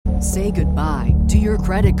Say goodbye to your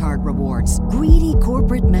credit card rewards. Greedy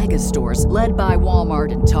corporate mega stores, led by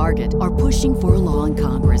Walmart and Target, are pushing for a law in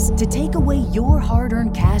Congress to take away your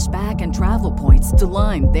hard-earned cash back and travel points to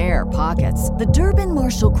line their pockets. The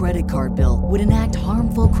Durbin-Marshall credit card bill would enact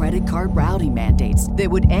harmful credit card routing mandates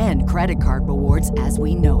that would end credit card rewards as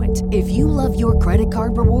we know it. If you love your credit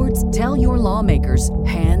card rewards, tell your lawmakers,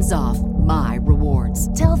 hands off my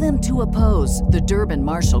rewards. Tell them to oppose the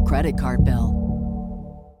Durbin-Marshall credit card bill.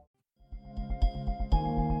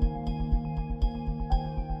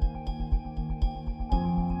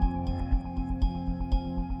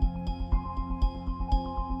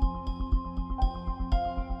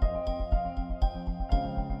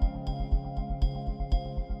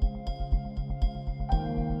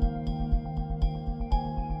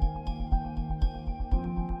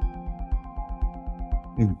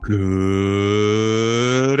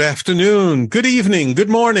 Good afternoon, good evening, good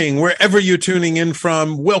morning, wherever you're tuning in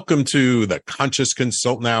from. Welcome to the Conscious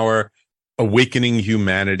Consultant Hour, Awakening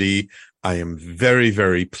Humanity. I am very,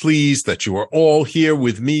 very pleased that you are all here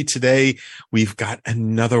with me today. We've got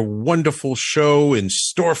another wonderful show in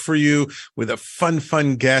store for you with a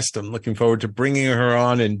fun guest. I'm looking forward to bringing her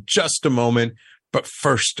on in just a moment. But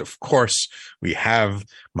first, of course, we have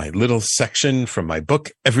my little section from my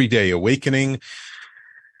book, Everyday Awakening.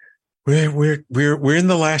 We're in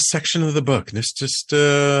the last section of the book. There's just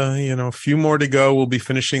a few more to go. We'll be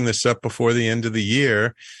finishing this up before the end of the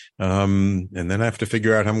year, and then I have to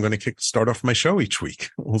figure out how I'm going to start off my show each week.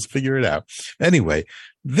 We'll figure it out. Anyway,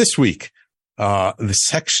 this week, the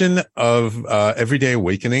section of Everyday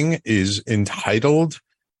Awakening is entitled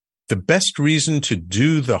 "The Best Reason to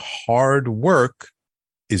Do the Hard Work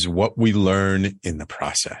is What We Learn in the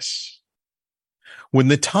Process." When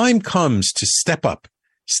the time comes to step up,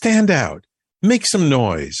 stand out, make some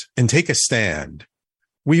noise, and take a stand,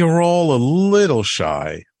 we are all a little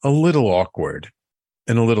shy, a little awkward,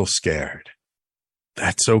 and a little scared.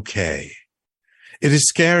 That's okay. It is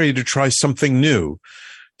scary to try something new,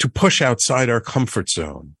 to push outside our comfort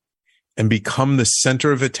zone, and become the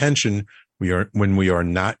center of attention when we are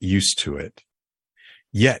not used to it.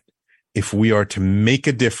 Yet, if we are to make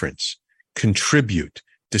a difference, contribute,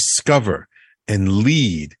 discover, and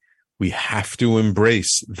lead, we have to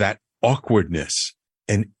embrace that awkwardness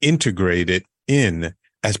and integrate it in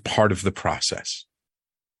as part of the process.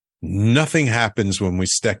 Nothing happens when we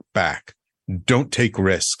step back, don't take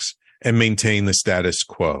risks, and maintain the status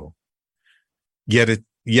quo. Yet,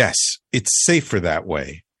 it's safer that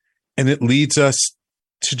way, and it leads us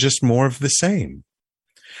to just more of the same.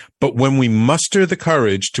 But when we muster the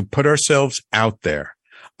courage to put ourselves out there,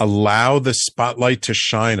 allow the spotlight to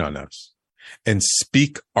shine on us, and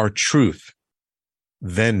speak our truth,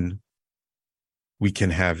 then we can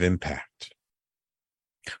have impact.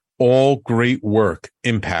 All great work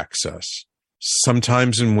impacts us,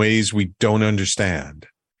 sometimes in ways we don't understand.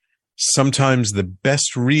 Sometimes the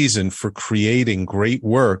best reason for creating great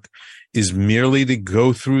work is merely to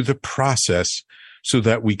go through the process so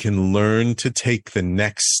that we can learn to take the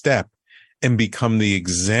next step and become the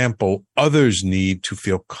example others need to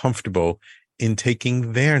feel comfortable in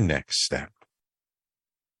taking their next step.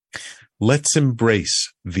 Let's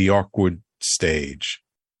embrace the awkward stage,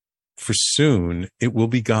 for soon it will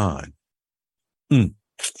be gone.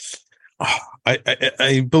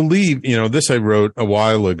 I believe, this I wrote a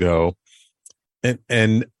while ago,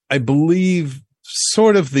 and I believe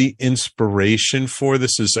sort of the inspiration for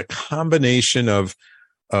this is a combination of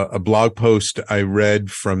a blog post I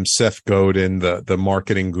read from Seth Godin, the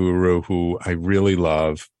marketing guru who I really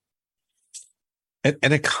love, and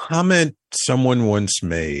a comment someone once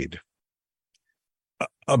made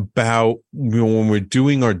about when we're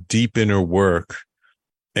doing our deep inner work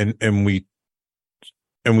and we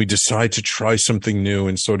decide to try something new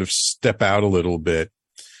and sort of step out a little bit,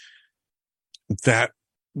 that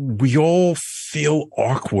we all feel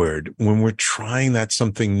awkward when we're trying that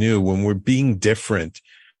something new, when we're being different,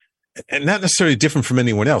 and not necessarily different from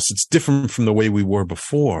anyone else. It's different from the way we were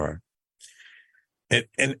before.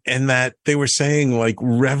 And that they were saying, like,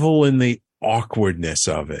 revel in the awkwardness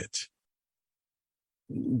of it,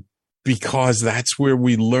 because that's where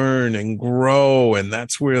we learn and grow, and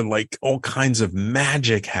that's where like all kinds of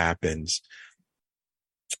magic happens.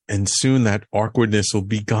 And soon that awkwardness will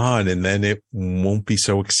be gone, and then it won't be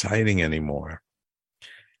so exciting anymore.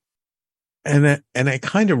 And I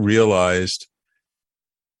kind of realized,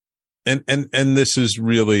 and this is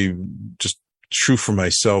really just true for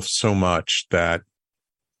myself so much, that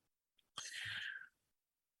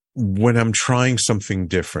when I'm trying something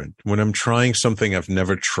different, when I'm trying something I've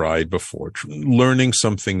never tried before, learning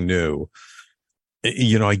something new,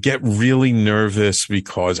 I get really nervous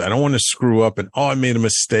because I don't want to screw up and, I made a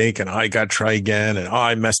mistake and I got to try again and,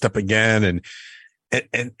 I messed up again.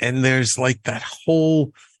 And there's like that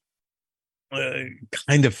whole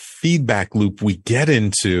kind of feedback loop we get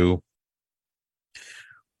into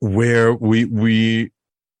where we're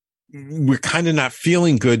kind of not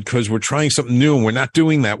feeling good because we're trying something new and we're not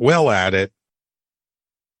doing that well at it.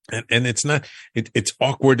 And it's not, it's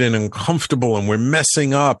awkward and uncomfortable and we're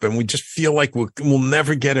messing up and we just feel like we'll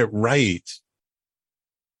never get it right.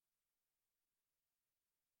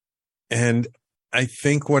 And I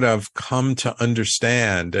think what I've come to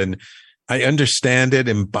understand, and I understand it,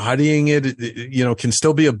 embodying it, can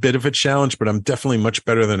still be a bit of a challenge, but I'm definitely much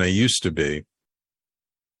better than I used to be.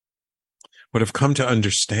 What I've come to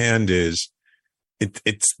understand is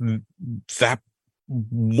it's that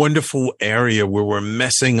wonderful area where we're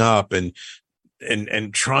messing up and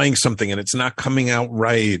trying something and it's not coming out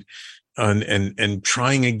right and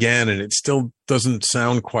trying again and it still doesn't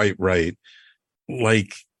sound quite right.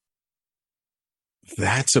 Like,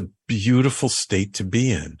 that's a beautiful state to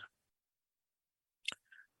be in.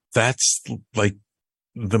 That's like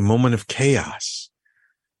the moment of chaos.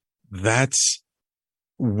 That's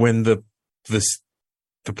when the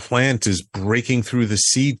plant is breaking through the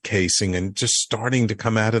seed casing and just starting to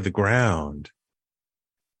come out of the ground.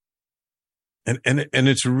 And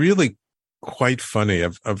it's really quite funny.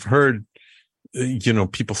 I've heard,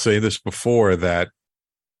 people say this before, that,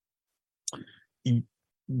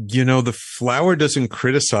 the flower doesn't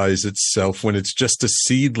criticize itself when it's just a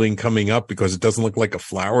seedling coming up because it doesn't look like a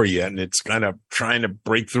flower yet. And it's kind of trying to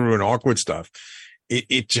break through an awkward stuff.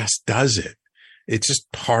 It just does it. It's just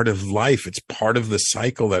part of life. It's part of the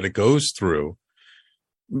cycle that it goes through.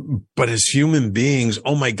 But as human beings,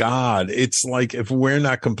 oh my God, it's like if we're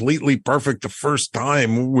not completely perfect the first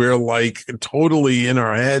time, we're like totally in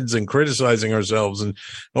our heads and criticizing ourselves and,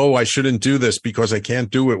 I shouldn't do this because I can't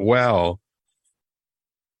do it well.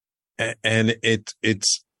 And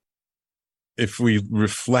it's, if we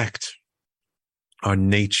reflect on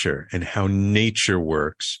nature and how nature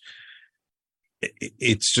works,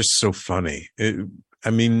 it's just so funny.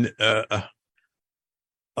 A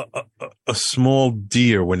small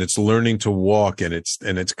deer, when it's learning to walk and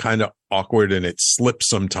it's kind of awkward and it slips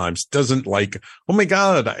sometimes, doesn't like, oh my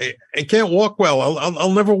God, I can't walk well.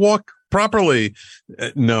 I'll never walk properly.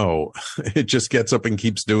 No, it just gets up and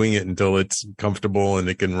keeps doing it until it's comfortable and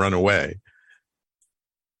it can run away.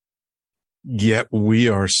 Yet we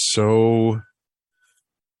are so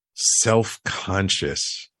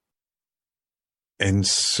self-conscious and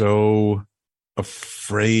so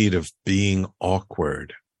afraid of being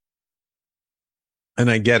awkward.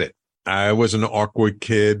 And I get it. I was an awkward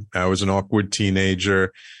kid. I was an awkward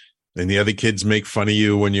teenager. And the other kids make fun of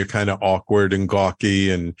you when you're kind of awkward and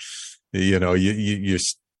gawky and, you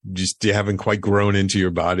haven't quite grown into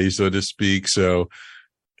your body, so to speak. So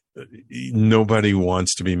nobody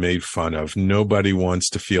wants to be made fun of. Nobody wants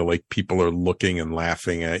to feel like people are looking and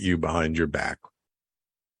laughing at you behind your back.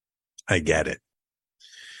 I get it.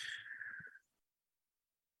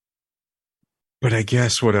 But I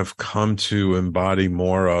guess what I've come to embody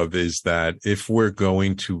more of is that if we're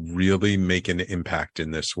going to really make an impact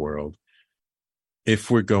in this world,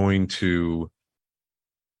 if we're going to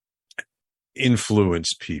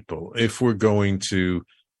influence people, if we're going to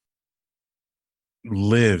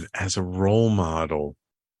live as a role model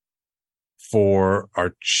for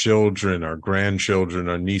our children, our grandchildren,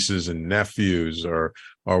 our nieces and nephews, our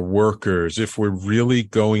workers, if we're really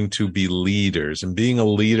going to be leaders, and being a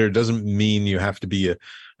leader doesn't mean you have to be a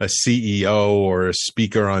CEO or a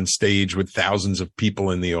speaker on stage with thousands of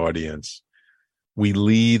people in the audience. We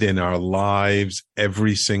lead in our lives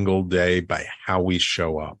every single day by how we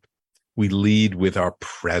show up. We lead with our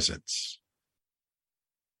presence.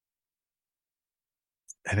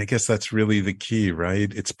 And I guess that's really the key,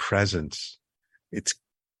 right? It's presence. It's,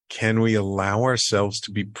 can we allow ourselves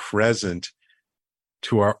to be present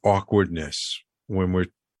to our awkwardness when we're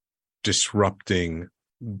disrupting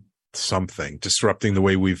something, disrupting the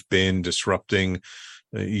way we've been, disrupting,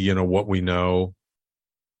 what we know.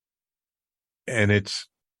 And it's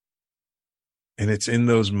in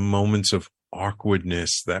those moments of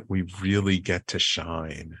awkwardness that we really get to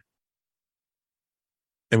shine.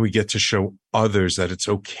 And we get to show others that it's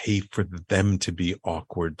okay for them to be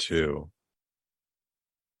awkward too.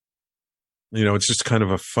 It's just kind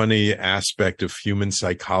of a funny aspect of human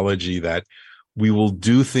psychology that we will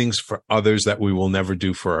do things for others that we will never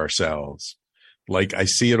do for ourselves. Like, I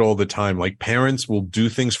see it all the time. Like, parents will do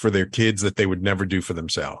things for their kids that they would never do for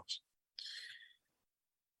themselves.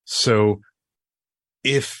 So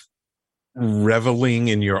if reveling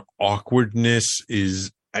in your awkwardness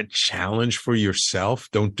is a challenge for yourself,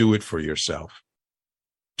 don't do it for yourself.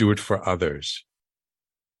 Do it for others.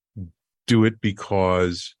 Do it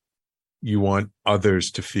because you want others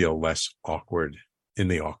to feel less awkward in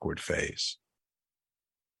the awkward phase.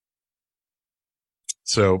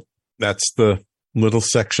 So that's the little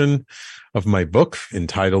section of my book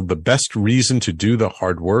entitled "The Best Reason to Do the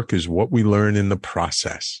Hard Work is What We Learn in the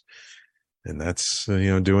Process." And that's,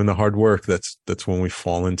 doing the hard work. That's when we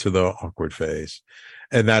fall into the awkward phase.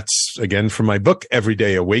 And that's, again, from my book,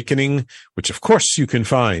 Everyday Awakening, which, of course, you can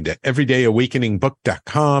find at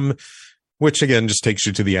everydayawakeningbook.com, which, again, just takes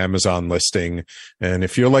you to the Amazon listing. And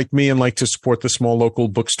if you're like me and like to support the small local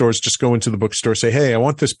bookstores, just go into the bookstore, say, hey, I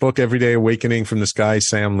want this book, Everyday Awakening, from this guy,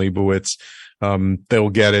 Sam Leibowitz. They'll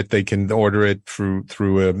get it. They can order it through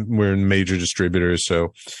we're in major distributors,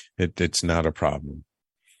 so it's not a problem.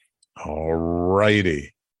 All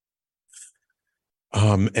righty.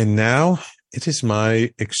 And now it is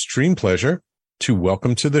my extreme pleasure to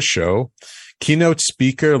welcome to the show keynote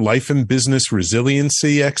speaker, life and business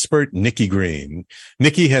resiliency expert, Nikki Green.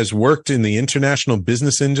 Nikki has worked in the international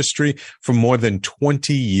business industry for more than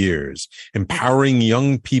 20 years. Empowering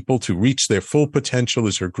young people to reach their full potential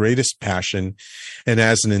is her greatest passion. And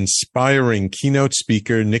as an inspiring keynote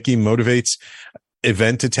speaker, Nikki motivates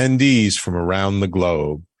event attendees from around the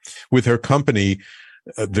globe. With her company,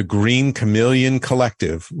 the Green Chameleon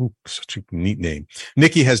Collective, such a neat name,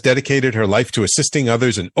 Nikki has dedicated her life to assisting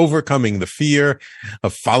others in overcoming the fear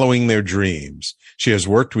of following their dreams. She has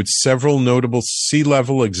worked with several notable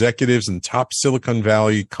C-level executives in top Silicon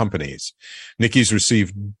Valley companies. Nikki's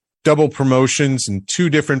received double promotions in 2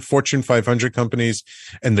 different Fortune 500 companies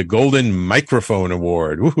and the Golden Microphone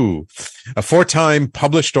Award. Woohoo! A 4-time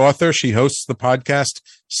published author, she hosts the podcast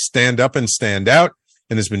Stand Up and Stand Out,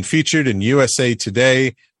 and has been featured in USA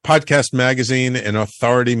Today, Podcast Magazine, and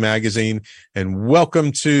Authority Magazine. And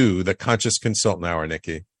welcome to the Conscious Consultant Hour,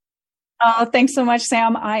 Nikki. Oh, thanks so much,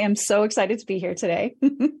 Sam. I am so excited to be here today.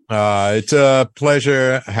 It's a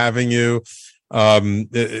pleasure having you. And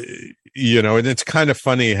it's kind of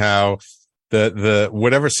funny how the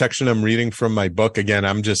whatever section I'm reading from my book, again,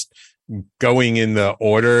 I'm just going in the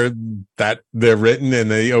order that they're written,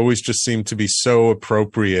 and they always just seem to be so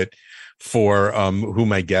appropriate for who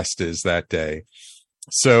my guest is that day.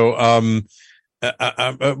 So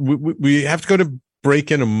we have to go to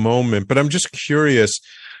break in a moment, but I'm just curious.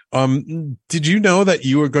 Did you know that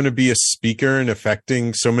you were going to be a speaker and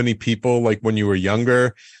affecting so many people, like when you were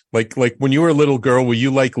younger? Like when you were a little girl, were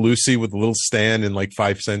you like Lucy with a little stand and like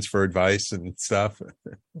 5 cents for advice and stuff?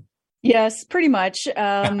 Yes, pretty much.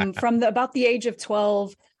 From about the age of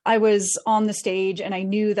 12, I was on the stage and I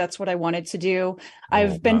knew that's what I wanted to do.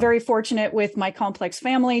 I've been very fortunate with my complex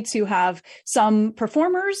family to have some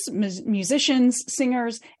performers, musicians,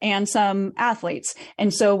 singers, and some athletes.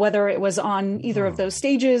 And so whether it was on either of those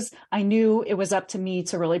stages, I knew it was up to me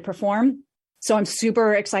to really perform. So I'm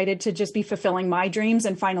super excited to just be fulfilling my dreams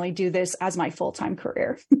and finally do this as my full-time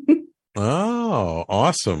career. Oh,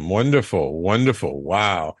 awesome. Wonderful. Wonderful.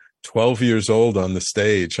 Wow. 12 years old on the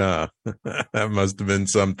stage, huh? That must have been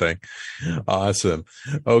something. Awesome.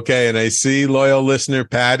 Okay. And I see loyal listener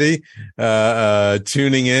Patty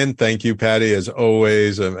tuning in. Thank you, Patty. As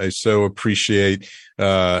always, I so appreciate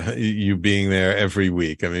you being there every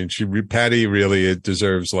week. I mean, Patty really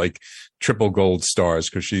deserves like triple gold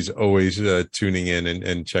stars because she's always tuning in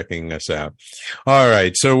and checking us out. All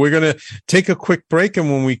right. So we're going to take a quick break.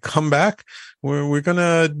 And when we come back, we're going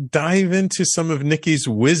to dive into some of Nikki's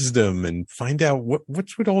wisdom and find out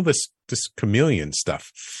what's with all this chameleon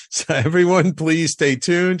stuff. So everyone, please stay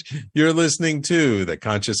tuned. You're listening to the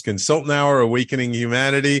Conscious Consultant Hour, Awakening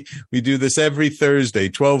Humanity. We do this every Thursday,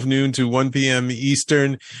 12 noon to 1 p.m.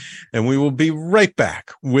 Eastern. And we will be right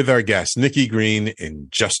back with our guest, Nikki Green, in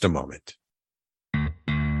just a moment.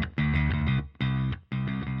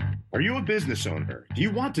 Are you a business owner? Do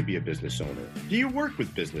you want to be a business owner? Do you work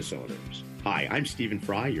with business owners? Hi, I'm Stephen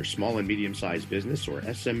Fry, your small and medium-sized business or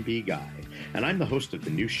SMB guy, and I'm the host of the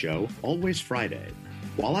new show, Always Friday.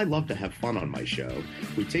 While I love to have fun on my show,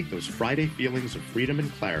 we take those Friday feelings of freedom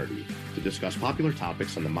and clarity to discuss popular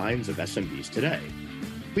topics on the minds of SMBs today.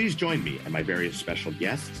 Please join me and my various special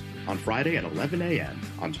guests on Friday at 11 a.m.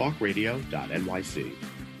 on talkradio.nyc.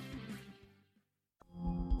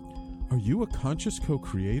 Are you a conscious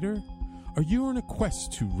co-creator? Are you on a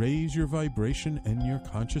quest to raise your vibration and your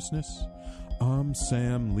consciousness? I'm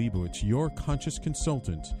Sam Leibowitz, your conscious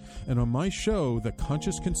consultant, and on my show, The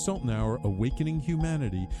Conscious Consultant Hour, Awakening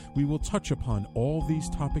Humanity, we will touch upon all these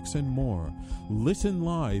topics and more. Listen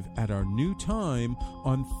live at our new time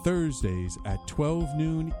on Thursdays at 12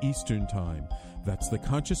 noon Eastern Time. That's The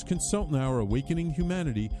Conscious Consultant Hour, Awakening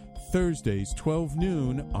Humanity, Thursdays 12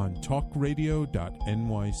 noon on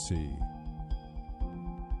talkradio.nyc.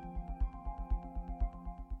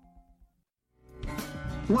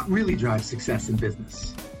 What really drives success in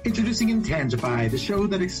business? Introducing Intangify, the show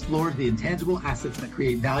that explores the intangible assets that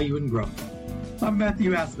create value and growth. I'm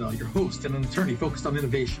Matthew Asbell, your host and an attorney focused on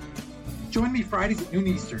innovation. Join me Fridays at noon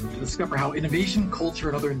Eastern to discover how innovation, culture,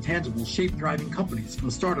 and other intangibles shape thriving companies from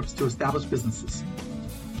startups to established businesses.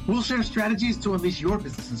 We'll share strategies to unleash your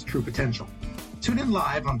business's true potential. Tune in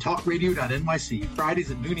live on talkradio.nyc,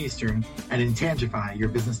 Fridays at noon Eastern, and Intangify your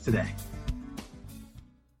business today.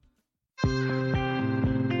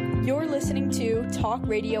 You're listening to Talk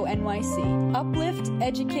Radio NYC. Uplift,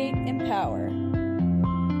 educate, empower.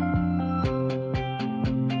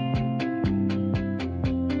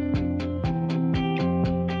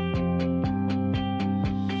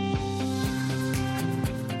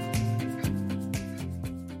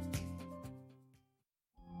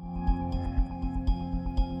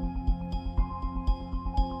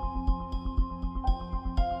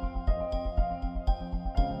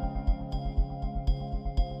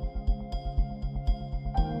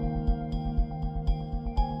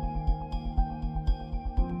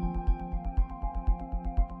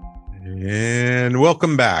 And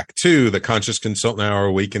welcome back to the Conscious Consultant Hour,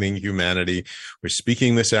 Awakening Humanity. We're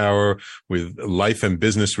speaking this hour with life and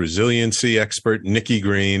business resiliency expert, Nikki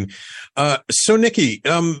Green. So Nikki,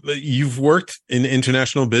 you've worked in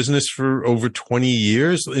international business for over 20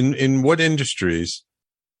 years. In what industries?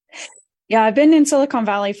 Yeah, I've been in Silicon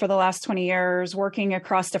Valley for the last 20 years, working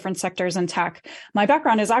across different sectors in tech. My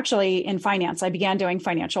background is actually in finance. I began doing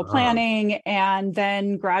financial planning, and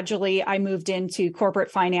then gradually I moved into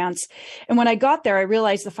corporate finance. And when I got there, I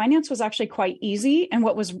realized the finance was actually quite easy, and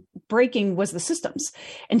what was breaking was the systems.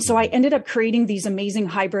 And so I ended up creating these amazing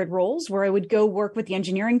hybrid roles where I would go work with the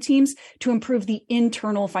engineering teams to improve the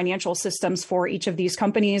internal financial systems for each of these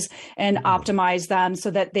companies and optimize them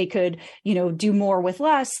so that they could, do more with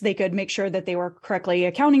less. They could make sure that they were correctly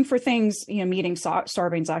accounting for things, meeting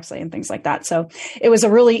Sarbanes-Oxley and things like that. So it was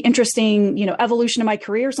a really interesting, evolution of my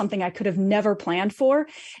career, something I could have never planned for.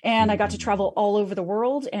 And I got to travel all over the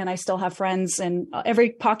world, and I still have friends in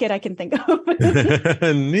every pocket I can think of.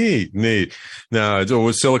 Neat. Now,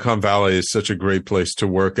 Silicon Valley is such a great place to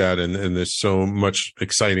work at, and there's so much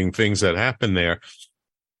exciting things that happen there.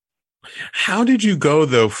 How did you go,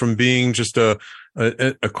 though, from being just a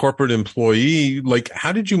corporate employee? Like,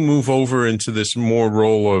 how did you move over into this more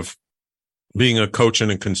role of being a coach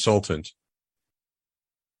and a consultant?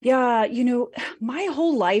 Yeah, my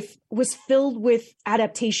whole life was filled with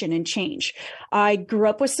adaptation and change. I grew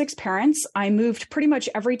up with 6 parents. I moved pretty much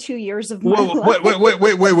every 2 years of my life.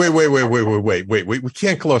 Wait. We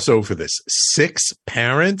can't gloss over this. 6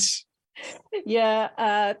 parents?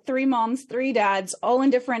 Yeah, 3 moms, 3 dads, all in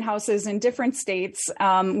different houses in different states,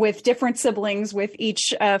 with different siblings, with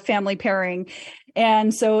each family pairing.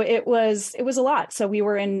 And so it was a lot. So we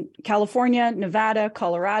were in California, Nevada,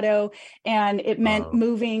 Colorado, and it meant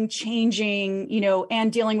moving, changing,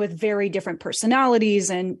 and dealing with very different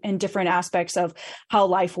personalities and different aspects of how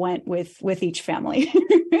life went with each family.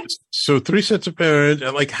 So 3 sets of parents.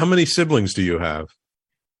 Like, how many siblings do you have?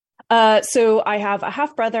 So I have a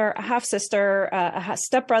half brother, a half sister, a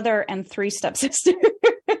step brother, and 3 stepsisters.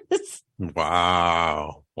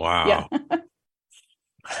 Wow. Yeah.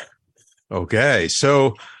 Okay.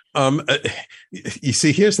 So, you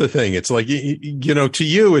see, here's the thing. It's like, to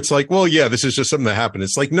you, it's like, well, yeah, this is just something that happened.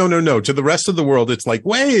 It's like, no. To the rest of the world, it's like,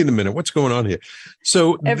 wait a minute, what's going on here?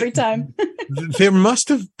 So every time. There must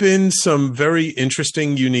have been some very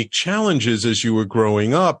interesting, unique challenges as you were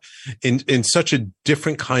growing up in such a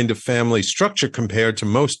different kind of family structure compared to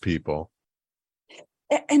most people.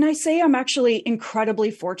 And I say I'm actually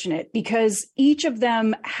incredibly fortunate because each of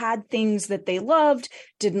them had things that they loved,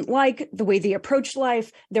 didn't like, the way they approached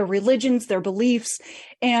life, their religions, their beliefs.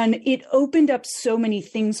 And it opened up so many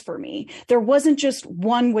things for me. There wasn't just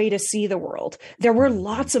one way to see the world. There were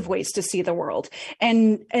lots of ways to see the world.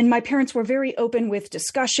 And my parents were very open with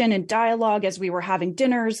discussion and dialogue as we were having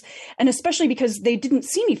dinners. And especially because they didn't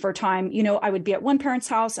see me for a time, I would be at one parent's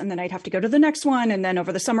house and then I'd have to go to the next one. And then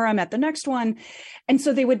over the summer, I'm at the next one. And And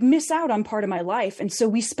so they would miss out on part of my life. And so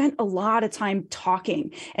we spent a lot of time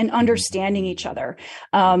talking and understanding each other.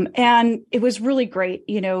 And it was really great,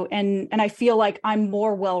 and I feel like I'm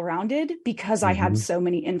more well-rounded because I had so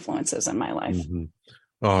many influences in my life.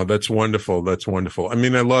 Oh, that's wonderful. That's wonderful. I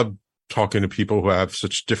mean, I love talking to people who have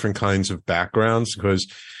such different kinds of backgrounds,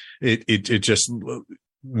 because it just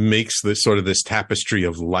makes this tapestry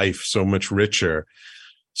of life so much richer.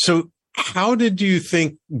 So how did you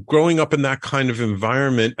think growing up in that kind of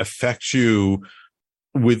environment affect you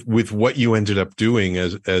with what you ended up doing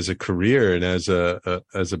as a career and as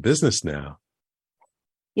a business now?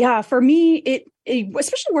 Yeah, for me, it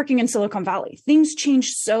especially working in Silicon Valley, things change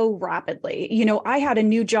so rapidly. I had a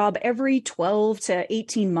new job every 12 to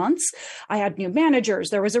 18 months. I had new managers.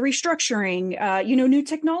 There was a restructuring, new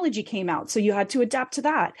technology came out. So you had to adapt to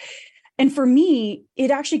that. And for me,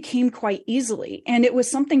 it actually came quite easily. And it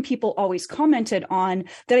was something people always commented on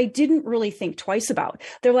that I didn't really think twice about.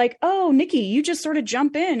 They're like, oh, Nikki, you just sort of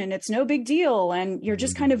jump in and it's no big deal. And you're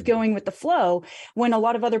just kind of going with the flow, when a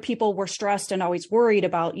lot of other people were stressed and always worried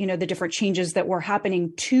about, the different changes that were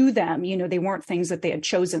happening to them. They weren't things that they had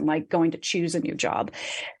chosen, like going to choose a new job.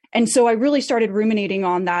 And so I really started ruminating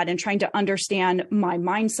on that and trying to understand my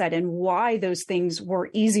mindset and why those things were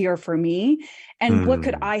easier for me and what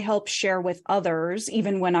could I help share with others,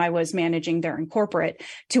 even when I was managing there in corporate,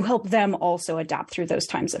 to help them also adapt through those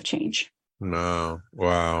times of change. No.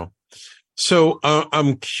 Wow. So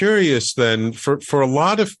I'm curious then, for a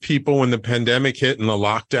lot of people, when the pandemic hit and the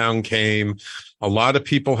lockdown came, a lot of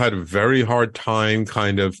people had a very hard time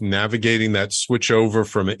kind of navigating that switch over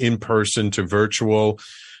from in-person to virtual.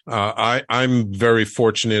 I'm very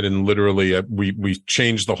fortunate, and literally we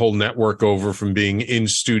changed the whole network over from being in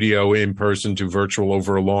studio in person to virtual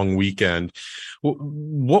over a long weekend.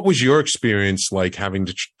 What was your experience like having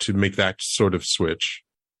to make that sort of switch?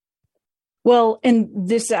 Well, and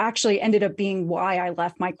this actually ended up being why I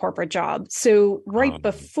left my corporate job. So right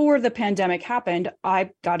before the pandemic happened, I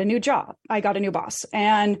got a new job. I got a new boss,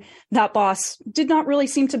 and that boss did not really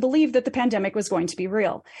seem to believe that the pandemic was going to be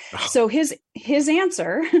real. So his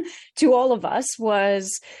answer to all of us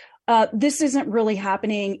was, this isn't really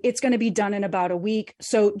happening. It's going to be done in about a week.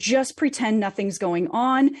 So just pretend nothing's going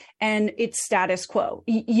on and it's status quo.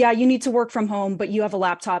 Yeah, you need to work from home, but you have a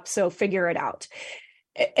laptop, so figure it out.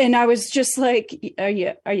 And I was just like, are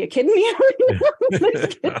you kidding me?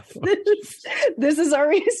 This is our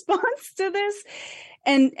response to this.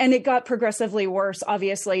 And it got progressively worse,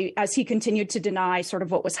 obviously, as he continued to deny sort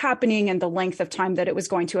of what was happening and the length of time that it was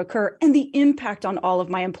going to occur and the impact on all of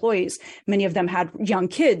my employees. Many of them had young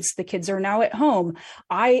kids. The kids are now at home.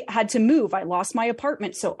 I had to move. I lost my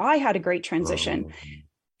apartment. So I had a great transition.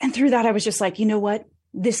 And through that, I was just like, you know what?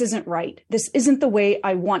 This isn't right. This isn't the way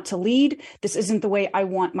I want to lead. This isn't the way I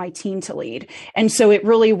want my team to lead. And so it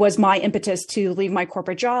really was my impetus to leave my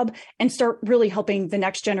corporate job and start really helping the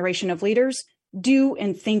next generation of leaders do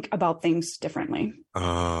and think about things differently.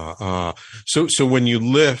 So when you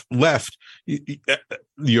left,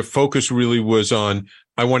 your focus really was on,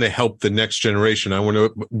 I want to help the next generation. I want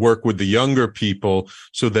to work with the younger people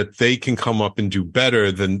so that they can come up and do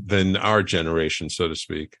better than our generation, so to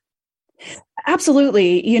speak.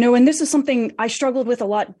 Absolutely. And this is something I struggled with a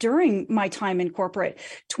lot during my time in corporate,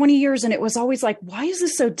 20 years. And it was always like, why is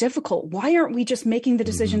this so difficult? Why aren't we just making the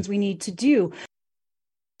decisions we need to do?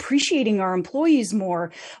 Appreciating our employees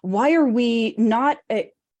more? Why are we not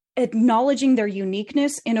acknowledging their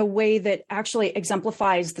uniqueness in a way that actually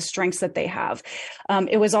exemplifies the strengths that they have?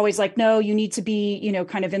 It was always like, no, you need to be,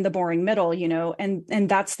 kind of in the boring middle, and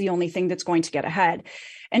that's the only thing that's going to get ahead.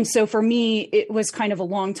 And so for me, it was kind of a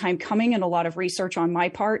long time coming and a lot of research on my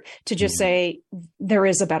part to just say there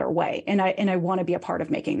is a better way. And I want to be a part of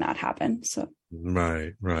making that happen. So.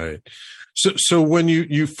 Right. So when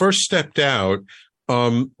you first stepped out,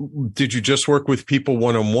 did you just work with people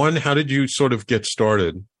one-on-one? How did you sort of get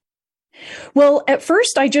started? Well, at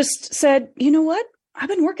first I just said, you know what? I've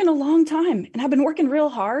been working a long time and I've been working real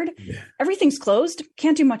hard. Yeah. Everything's closed.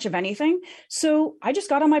 Can't do much of anything. So I just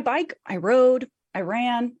got on my bike. I rode. I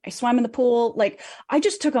ran, I swam in the pool. Like I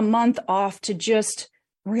just took a month off to just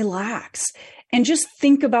relax and just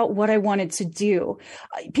think about what I wanted to do.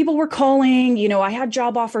 People were calling, I had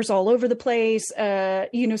job offers all over the place,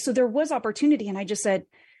 so there was opportunity. And I just said,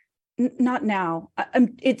 not now.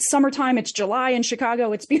 It's summertime. It's July in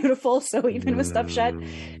Chicago. It's beautiful. So even with stuff shut,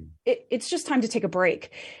 it's just time to take a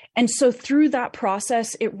break. And so through that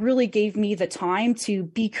process, it really gave me the time to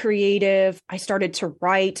be creative. I started to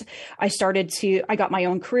write. I got my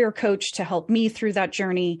own career coach to help me through that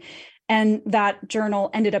journey. And that journal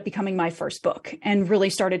ended up becoming my first book and really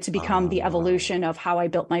started to become the evolution of how I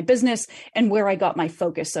built my business and where I got my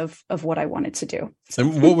focus of what I wanted to do.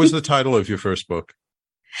 And what was the title of your first book?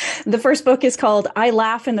 The first book is called I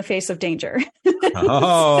Laugh in the Face of Danger.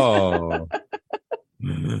 Oh,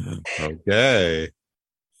 okay.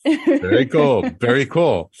 Very cool. Very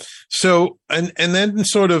cool. So, and then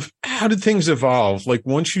sort of, how did things evolve? Like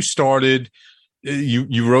once you started,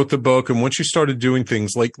 you wrote the book, and once you started doing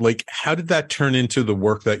things like how did that turn into the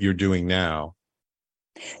work that you're doing now?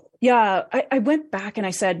 Yeah, I went back and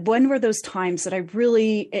I said, when were those times that I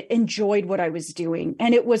really enjoyed what I was doing?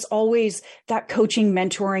 And it was always that coaching,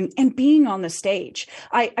 mentoring, and being on the stage.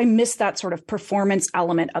 I missed that sort of performance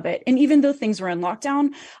element of it. And even though things were in lockdown,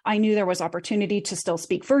 I knew there was opportunity to still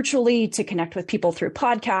speak virtually, to connect with people through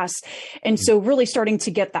podcasts. And so really starting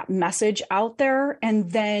to get that message out there,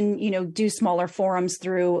 and then, do smaller forums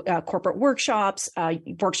through corporate workshops,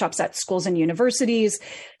 workshops at schools and universities,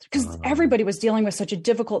 because everybody was dealing with such a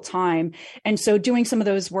difficult time. And so doing some of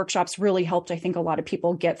those workshops really helped, I think, a lot of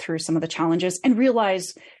people get through some of the challenges and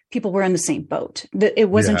realize people were in the same boat. That it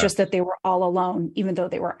wasn't just that they were all alone, even though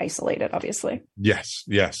they were isolated, obviously. Yes,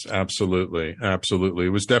 absolutely. Absolutely. It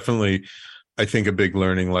was definitely, I think, a big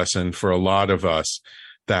learning lesson for a lot of us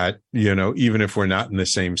that, even if we're not in the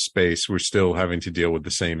same space, we're still having to deal with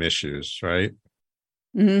the same issues, right?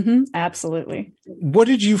 Mm-hmm, absolutely. What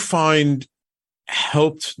did you find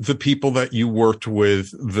helped the people that you worked with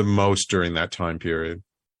the most during that time period?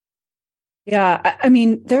 Yeah, I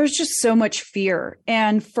mean, there's just so much fear.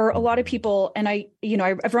 And for a lot of people, and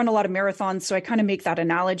I've run a lot of marathons, so I kind of make that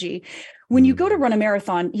analogy. When you go to run a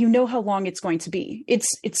marathon, you know how long it's going to be. It's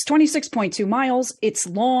 26.2 miles. It's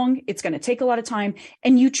long. It's going to take a lot of time,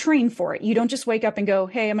 and you train for it. You don't just wake up and go,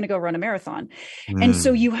 hey, I'm going to go run a marathon. And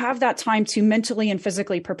so you have that time to mentally and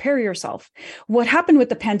physically prepare yourself. What happened with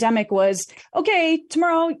the pandemic was, okay,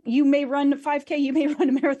 tomorrow you may run a 5K, you may run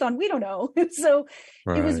a marathon. We don't know. So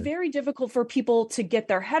It was very difficult for people to get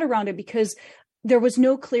their head around it because there was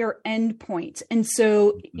no clear end point. And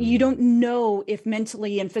so you don't know if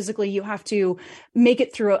mentally and physically you have to make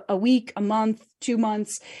it through a week, a month, 2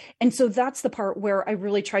 months. And so that's the part where I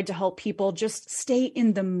really tried to help people just stay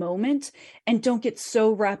in the moment and don't get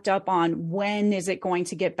so wrapped up on when is it going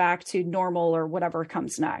to get back to normal or whatever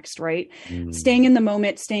comes next, right? Staying in the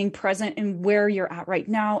moment, staying present in where you're at right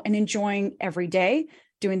now and enjoying every day,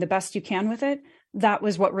 doing the best you can with it. That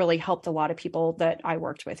was what really helped a lot of people that I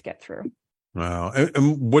worked with get through. Wow.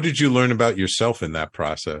 And what did you learn about yourself in that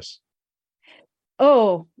process?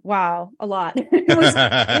 Oh, wow. A lot.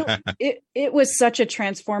 It was such a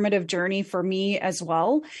transformative journey for me as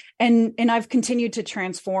well. And I've continued to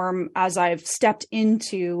transform as I've stepped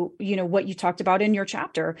into, what you talked about in your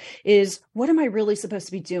chapter is what am I really supposed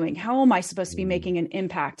to be doing? How am I supposed to be making an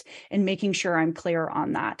impact and making sure I'm clear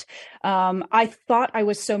on that? I thought I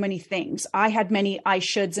was so many things. I had many I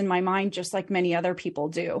shoulds in my mind, just like many other people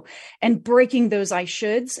do, and breaking those I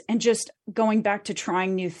shoulds and just going back to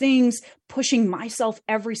trying new things, pushing myself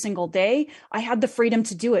every single day. I had the freedom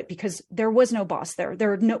to do it because there was no boss there.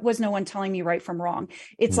 There was no one telling me right from wrong.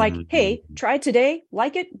 It's like, hey, try it today,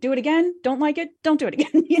 like it, do it again. Don't like it, don't do it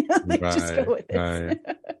again. Just go with it.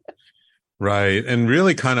 Right. And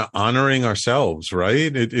really kind of honoring ourselves,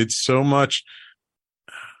 right? It's so much,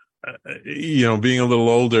 being a little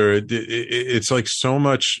older, it's like so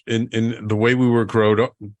much in the way we were grown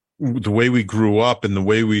up, the way we grew up and the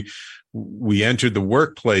way we entered the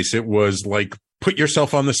workplace. It was like, put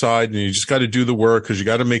yourself on the side and you just got to do the work because you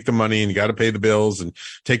got to make the money and you got to pay the bills and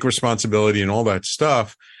take responsibility and all that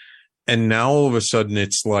stuff. And now all of a sudden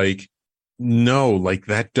it's like, no, like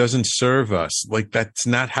that doesn't serve us. Like that's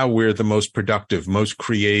not how we're the most productive, most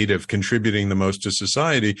creative, contributing the most to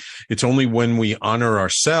society. It's only when we honor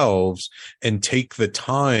ourselves and take the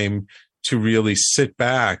time to really sit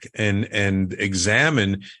back and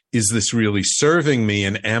examine, is this really serving me?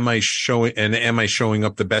 And am I showing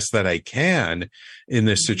up the best that I can in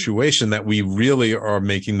this situation, that we really are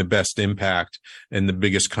making the best impact and the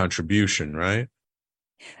biggest contribution, right?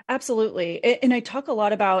 Absolutely. And I talk a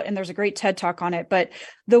lot about, and there's a great TED talk on it, but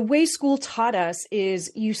the way school taught us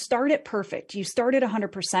is you start at perfect. You start at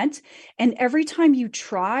 100%. And every time you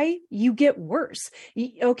try, you get worse.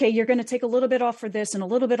 Okay, you're going to take a little bit off for this and a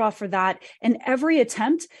little bit off for that. And every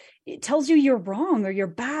attempt, it tells you you're wrong or you're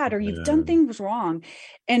bad or you've done things wrong.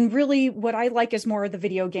 And really what I like is more of the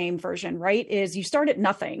video game version, right? Is you start at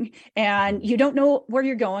nothing and you don't know where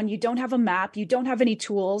you're going. You don't have a map. You don't have any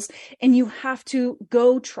tools and you have to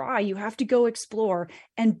go try. You have to go explore.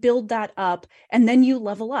 and build that up. And then you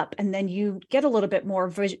level up, and then you get a little bit more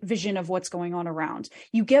vision of what's going on around.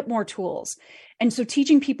 You get more tools. And so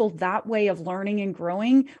teaching people that way of learning and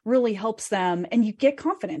growing really helps them. And you get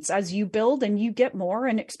confidence as you build, and you get more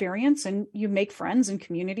and experience, and you make friends and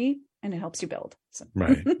community, and it helps you build. So.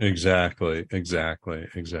 Right. Exactly.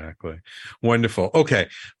 Wonderful. Okay.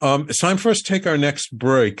 It's time for us to take our next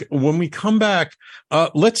break. When we come back,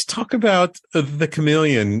 let's talk about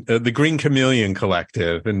the Green Chameleon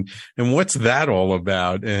Collective, and what's that all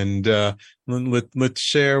about. And, let's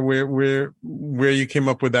share where you came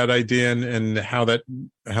up with that idea, and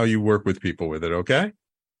how you work with people with it. Okay.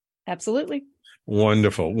 Absolutely.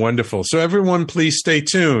 Wonderful. So everyone, please stay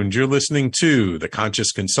tuned. You're listening to the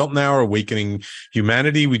Conscious Consultant Hour, Awakening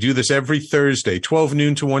Humanity. We do this every Thursday, 12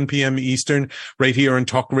 noon to 1 p.m. Eastern, right here on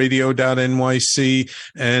talkradio.nyc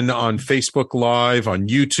and on Facebook Live, on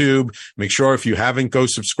YouTube. Make sure if you haven't, go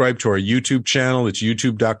subscribe to our YouTube channel. It's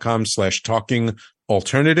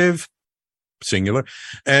youtube.com/talkingalternative. Singular.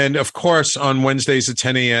 And of course, on Wednesdays at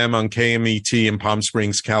 10 a.m. on KMET in Palm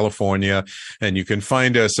Springs, California. And you can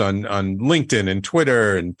find us on LinkedIn and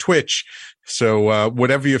Twitter and Twitch. So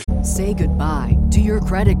whatever you say goodbye to your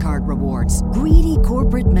credit card rewards. Greedy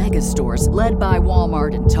corporate mega stores led by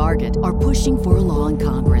Walmart and Target are pushing for a law in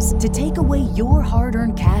Congress to take away your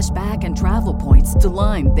hard-earned cash back and travel points to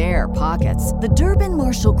line their pockets. The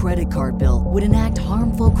Durbin-Marshall credit card bill would enact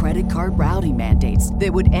harmful credit card routing mandates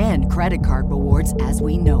that would end credit card rewards as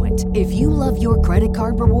we know it. If you love your credit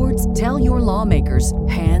card rewards, tell your lawmakers,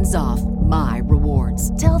 hands off my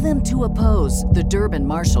rewards. Tell them to oppose the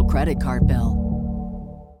Durbin-Marshall credit card bill.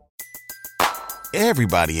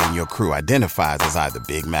 Everybody in your crew identifies as either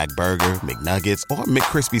Big Mac Burger, McNuggets, or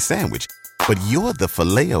McCrispy Sandwich. But you're the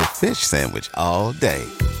Filet-O-Fish Sandwich all day.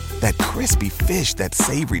 That crispy fish, that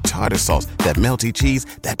savory tartar sauce, that melty cheese,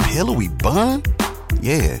 that pillowy bun.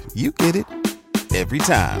 Yeah, you get it. Every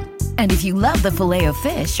time. And if you love the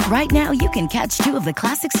Filet-O-Fish, right now you can catch two of the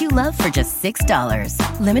classics you love for just $6.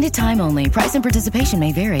 Limited time only. Price and participation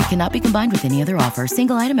may vary. Cannot be combined with any other offer.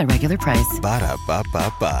 Single item at regular price.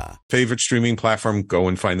 Ba-da-ba-ba-ba. Favorite streaming platform, go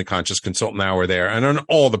and find the Conscious Consultant Hour there, and on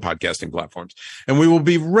all the podcasting platforms. And we will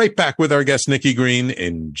be right back with our guest, Nikki Green,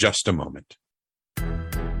 in just a moment.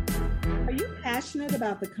 Are you passionate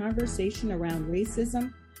about the conversation around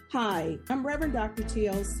racism? Hi, I'm Reverend Dr.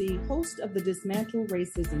 TLC, host of the Dismantle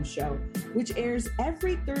Racism Show, which airs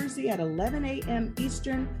every Thursday at 11 a.m.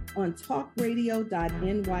 Eastern on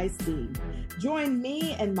talkradio.nyc. Join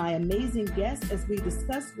me and my amazing guests as we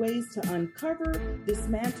discuss ways to uncover,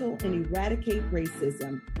 dismantle, and eradicate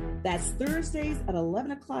racism. That's Thursdays at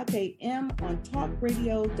 11 o'clock a.m. on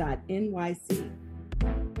talkradio.nyc.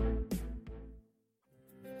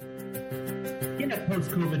 In a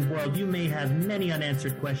post-COVID world, you may have many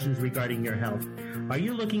unanswered questions regarding your health. Are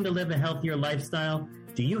you looking to live a healthier lifestyle?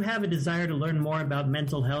 Do you have a desire to learn more about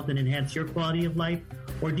mental health and enhance your quality of life?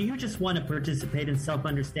 Or do you just want to participate in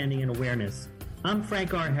self-understanding and awareness? I'm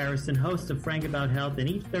Frank R. Harrison, host of Frank About Health, and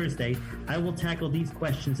each Thursday, I will tackle these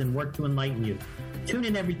questions and work to enlighten you. Tune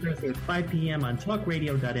in every Thursday at 5 p.m. on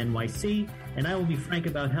talkradio.nyc, and I will be Frank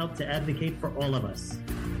About Health to advocate for all of us.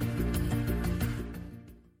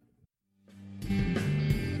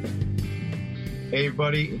 Hey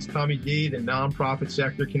everybody, it's Tommy D, the nonprofit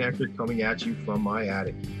sector connector, coming at you from my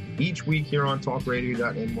attic. Each week here on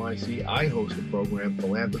talkradio.nyc, I host the program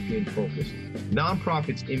Philanthropy in Focus.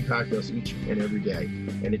 Nonprofits impact us each and every day,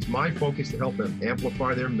 and it's my focus to help them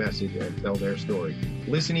amplify their message and tell their story.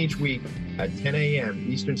 Listen each week at 10 a.m.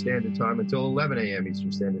 Eastern Standard Time until 11 a.m.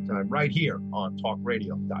 Eastern Standard Time right here on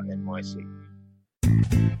talkradio.nyc.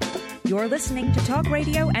 You're listening to Talk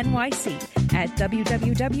Radio NYC at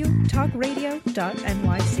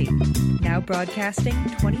www.talkradio.nyc. Now broadcasting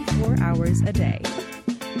 24 hours a day.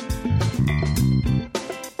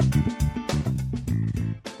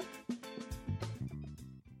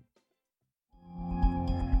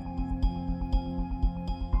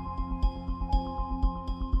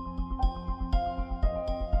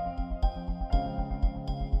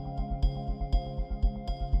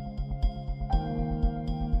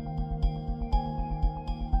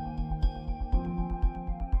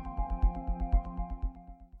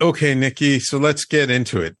 Okay, Nikki, so let's get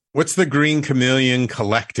into it. What's the Green Chameleon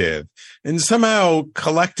Collective? And somehow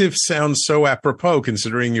collective sounds so apropos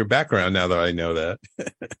considering your background now that I know that.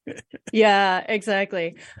 Yeah,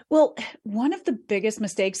 exactly. Well, one of the biggest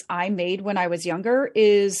mistakes I made when I was younger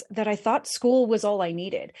is that I thought school was all I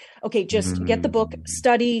needed. Okay, just get the book,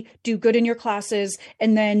 study, do good in your classes,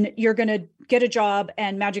 and then you're going to get a job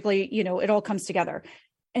and magically, it all comes together.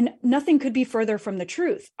 And nothing could be further from the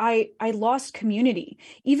truth. I lost community.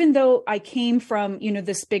 Even though I came from,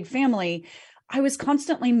 this big family, I was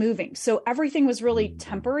constantly moving. So everything was really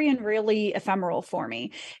temporary and really ephemeral for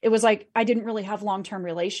me. It was like I didn't really have long-term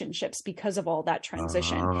relationships because of all that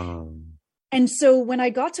transition. And so when I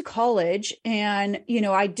got to college and,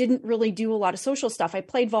 I didn't really do a lot of social stuff. I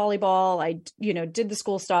played volleyball. I, did the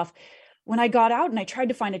school stuff. When I got out and I tried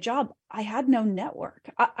to find a job, I had no network.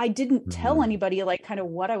 I didn't tell anybody like kind of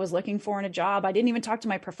what I was looking for in a job. I didn't even talk to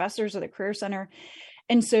my professors or the Career Center.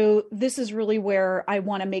 And so this is really where I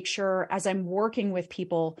want to make sure as I'm working with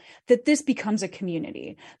people that this becomes a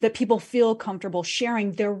community, that people feel comfortable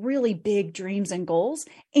sharing their really big dreams and goals,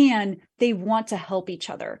 and they want to help each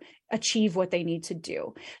other achieve what they need to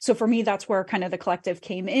do. So for me, that's where kind of the collective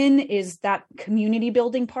came in, is that community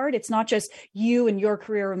building part. It's not just you and your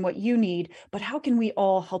career and what you need, but how can we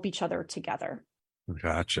all help each other together?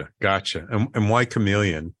 Gotcha. And why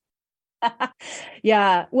Chameleon?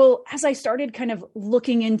 Yeah. Well, as I started kind of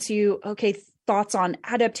looking into, thoughts on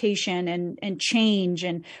adaptation and change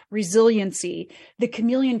and resiliency, the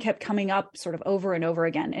chameleon kept coming up sort of over and over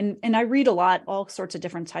again. And I read a lot, all sorts of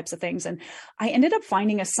different types of things. And I ended up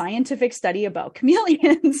finding a scientific study about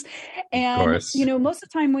chameleons. And, most of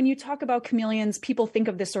the time when you talk about chameleons, people think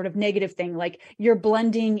of this sort of negative thing, like you're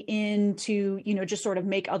blending in to, just sort of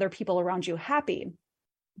make other people around you happy.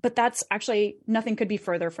 But that's actually, nothing could be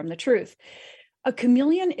further from the truth. A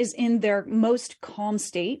chameleon is in their most calm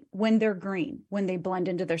state when they're green, when they blend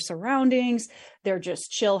into their surroundings, they're just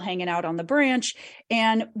chill hanging out on the branch.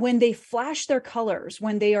 And when they flash their colors,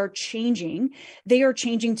 when they are changing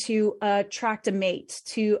to attract a mate,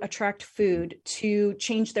 to attract food, to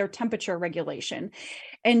change their temperature regulation.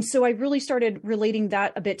 And so I really started relating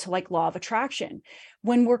that a bit to like law of attraction.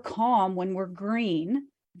 When we're calm, when we're green,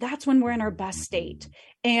 that's when we're in our best state.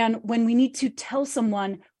 And when we need to tell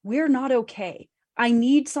someone we're not okay, I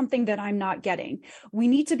need something that I'm not getting, we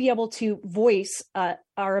need to be able to voice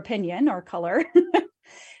our opinion, our color,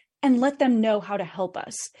 and let them know how to help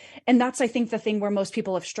us. And that's, I think, the thing where most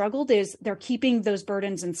people have struggled is they're keeping those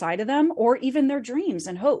burdens inside of them, or even their dreams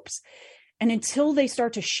and hopes. And until they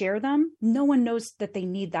start to share them, no one knows that they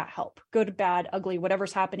need that help, good, bad, ugly,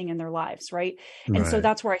 whatever's happening in their lives, right? And so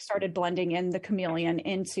that's where I started blending in the chameleon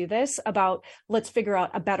into this about, let's figure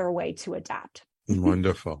out a better way to adapt.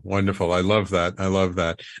 Wonderful. I love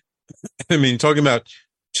that. I mean, talking about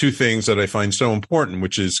two things that I find so important,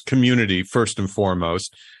 which is community first and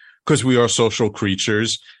foremost, because we are social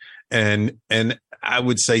creatures. And I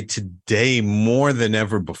would say today more than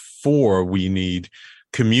ever before, we need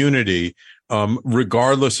community,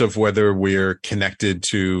 regardless of whether we're connected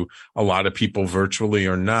to a lot of people virtually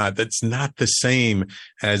or not. That's not the same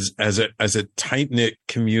as a tight-knit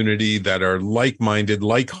community that are like-minded,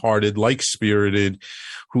 like-hearted, like-spirited,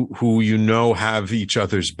 who have each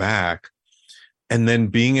other's back. And then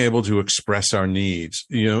being able to express our needs.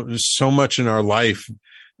 There's so much in our life,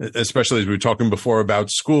 especially as we were talking before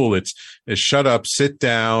about school, it's shut up, sit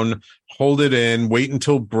down, hold it in, wait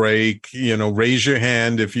until break, raise your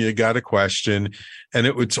hand if you got a question. And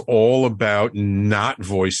it's all about not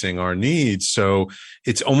voicing our needs. So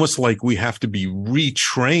it's almost like we have to be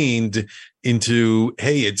retrained into,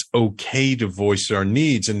 hey, it's okay to voice our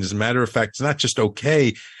needs. And as a matter of fact, it's not just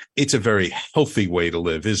okay, it's a very healthy way to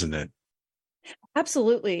live, isn't it?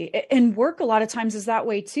 Absolutely. And work a lot of times is that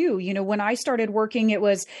way too. When I started working, it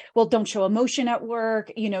was, well, don't show emotion at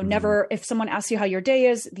work. Never, if someone asks you how your day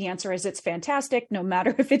is, the answer is it's fantastic, no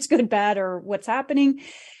matter if it's good, bad, or what's happening.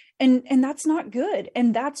 And that's not good.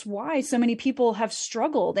 And that's why so many people have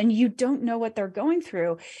struggled, and you don't know what they're going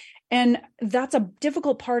through. And that's a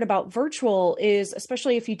difficult part about virtual is,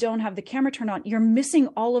 especially if you don't have the camera turned on, you're missing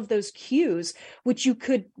all of those cues, which you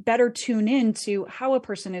could better tune in to how a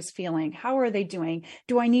person is feeling. How are they doing?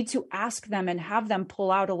 Do I need to ask them and have them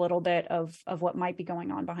pull out a little bit of what might be going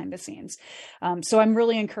on behind the scenes? So I'm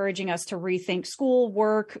really encouraging us to rethink school,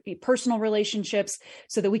 work, personal relationships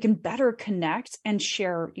so that we can better connect and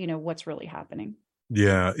share, what's really happening.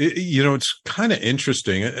 Yeah. It's kind of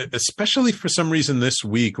interesting, especially for some reason this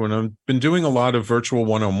week when I've been doing a lot of virtual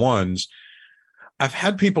one-on-ones. I've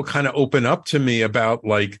had people kind of open up to me about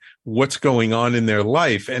like what's going on in their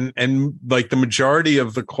life. And like the majority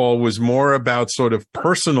of the call was more about sort of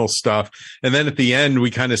personal stuff. And then at the end,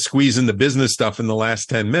 we kind of squeeze in the business stuff in the last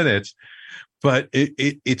 10 minutes. But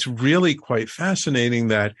it's really quite fascinating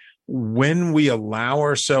that when we allow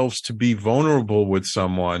ourselves to be vulnerable with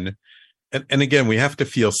someone, and again, we have to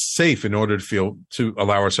feel safe in order to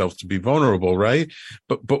allow ourselves to be vulnerable, right?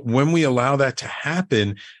 But when we allow that to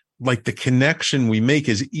happen, like the connection we make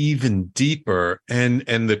is even deeper, and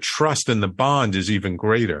the trust and the bond is even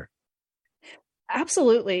greater.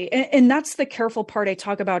 Absolutely. And that's the careful part I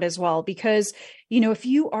talk about as well, because, you know, if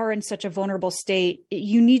you are in such a vulnerable state,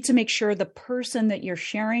 you need to make sure the person that you're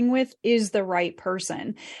sharing with is the right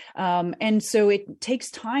person. And so it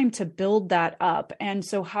takes time to build that up. And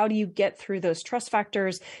so how do you get through those trust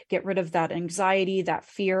factors, get rid of that anxiety, that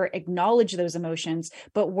fear, acknowledge those emotions,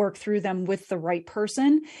 but work through them with the right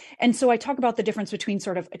person? And so I talk about the difference between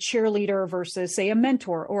sort of a cheerleader versus, say, a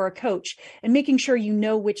mentor or a coach, and making sure you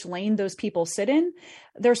know which lane those people sit in.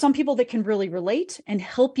 There are some people that can really relate and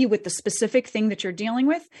help you with the specific thing that you're dealing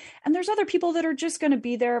with. And there's other people that are just going to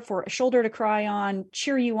be there for a shoulder to cry on,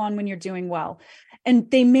 cheer you on when you're doing well. And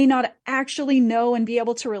they may not actually know and be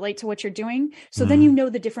able to relate to what you're doing. So then you know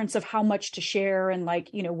the difference of how much to share and,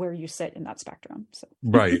 like, you know, where you sit in that spectrum. So.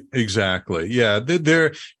 Right. Exactly. Yeah.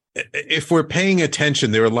 If we're paying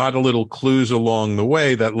attention, there are a lot of little clues along the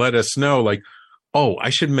way that let us know, like, oh, I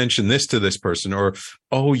should mention this to this person, or,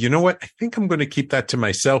 oh, you know what? I think I'm going to keep that to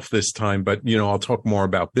myself this time, but, you know, I'll talk more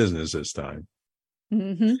about business this time.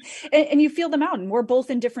 Mm-hmm. And you feel them out, and we're both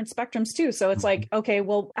in different spectrums too. So it's like, okay,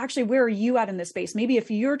 well, actually, where are you at in this space? Maybe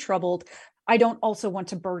if you're troubled, I don't also want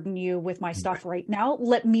to burden you with my stuff right now.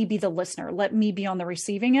 Let me be the listener. Let me be on the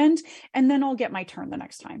receiving end, and then I'll get my turn the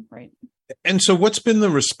next time. Right. And so what's been the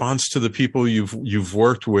response to the people you've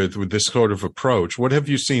worked with this sort of approach? What have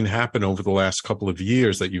you seen happen over the last couple of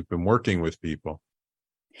years that you've been working with people?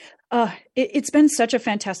 It's been such a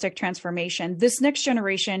fantastic transformation. This next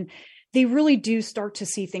generation, they really do start to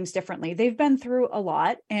see things differently. They've been through a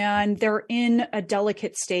lot and they're in a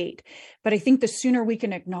delicate state. But I think the sooner we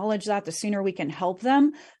can acknowledge that, the sooner we can help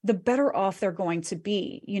them, the better off they're going to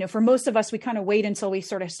be. You know, for most of us, we kind of wait until we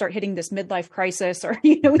sort of start hitting this midlife crisis, or,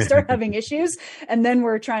 you know, we start having issues, and then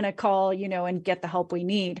we're trying to call, you know, and get the help we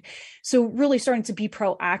need. So really starting to be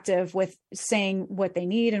proactive with saying what they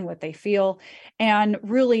need and what they feel, and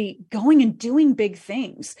really going and doing big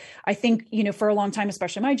things. I think, you know, for a long time,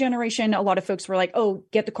 especially my generation, a lot of folks were like, oh,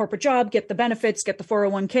 get the corporate job, get the benefits, get the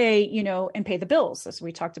 401k, you know, and pay the bills, as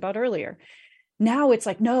we talked about earlier. Now it's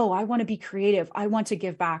like, no, I want to be creative. I want to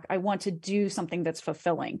give back. I want to do something that's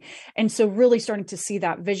fulfilling. And so really starting to see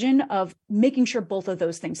that vision of making sure both of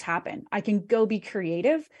those things happen. I can go be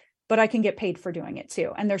creative, but I can get paid for doing it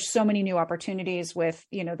too. And there's so many new opportunities with,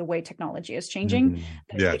 you know, the way technology is changing.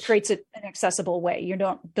 Yes. It creates an accessible way. You're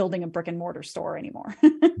not building a brick and mortar store anymore.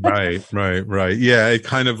 Right. Yeah. It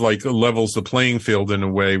kind of like levels the playing field in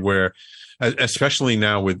a way where, especially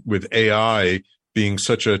now with AI being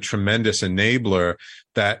such a tremendous enabler,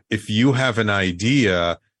 that if you have an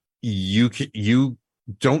idea, you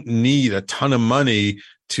don't need a ton of money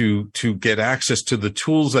to get access to the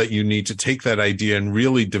tools that you need to take that idea and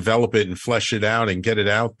really develop it and flesh it out and get it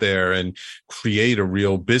out there and create a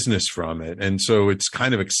real business from it. And so it's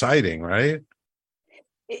kind of exciting, right?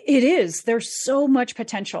 It is. There's so much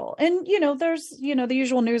potential. And, you know, there's, you know, the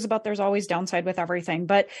usual news about there's always downside with everything,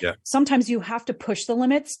 but sometimes you have to push the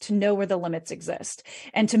limits to know where the limits exist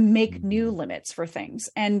and to make new limits for things.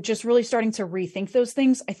 And just really starting to rethink those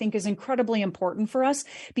things, I think, is incredibly important for us,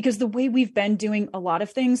 because the way we've been doing a lot of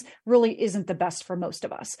things really isn't the best for most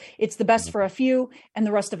of us. It's the best for a few, and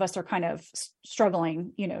the rest of us are kind of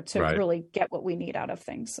struggling, you know, to really get what we need out of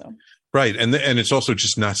things. So. Right. And it's also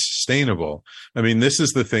just not sustainable. I mean, this is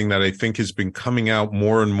the thing that I think has been coming out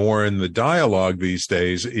more and more in the dialogue these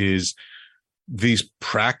days, is these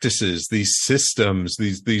practices, these systems,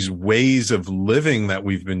 these ways of living that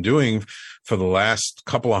we've been doing for the last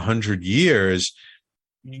couple of hundred years.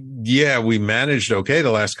 Yeah, we managed okay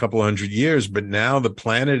the last couple of hundred years, but now the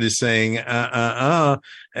planet is saying,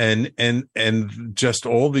 and just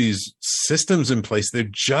all these systems in place, they're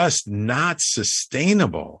just not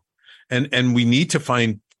sustainable. And we need to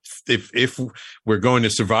find, if we're going to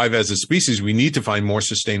survive as a species, we need to find more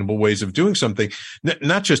sustainable ways of doing something,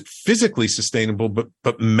 not just physically sustainable,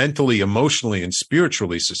 but mentally, emotionally, and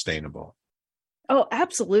spiritually sustainable. Oh,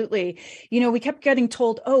 absolutely. You know, we kept getting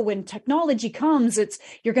told, oh, when technology comes,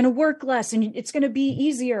 you're going to work less and it's going to be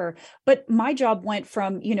easier. But my job went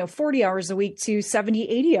from, 40 hours a week to 70,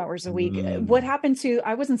 80 hours a week. What happened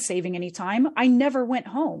I wasn't saving any time. I never went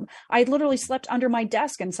home. I literally slept under my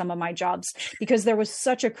desk in some of my jobs because there was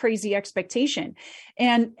such a crazy expectation.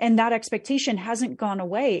 And that expectation hasn't gone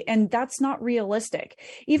away. And that's not realistic.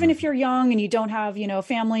 Even if you're young and you don't have,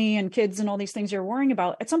 family and kids and all these things you're worrying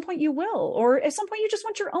about, at some point you will, or at some some point, you just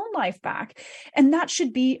want your own life back. And that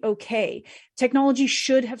should be okay. Technology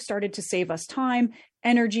should have started to save us time,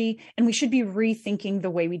 energy, and we should be rethinking the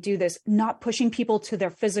way we do this, not pushing people to their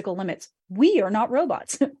physical limits. We are not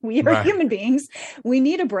robots. We are human beings. We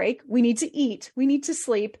need a break. We need to eat. We need to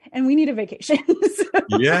sleep, and we need a vacation.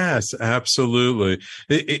 Yes, absolutely.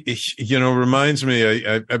 It reminds me,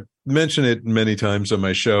 I mentioned it many times on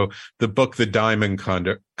my show, the book, The Diamond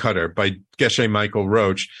Cutter by Geshe Michael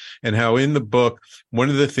Roach, and how in the book, one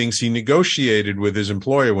of the things he negotiated with his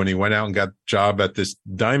employer when he went out and got a job at this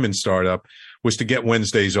diamond startup was to get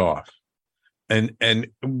Wednesdays off. And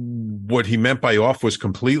what he meant by off was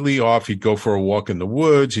completely off. He'd go for a walk in the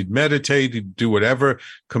woods. He'd meditate. He'd do whatever,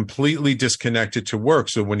 completely disconnected to work.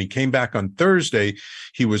 So when he came back on Thursday,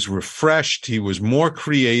 he was refreshed. He was more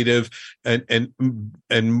creative and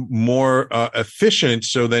more efficient.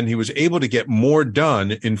 So then he was able to get more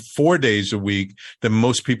done in 4 days a week than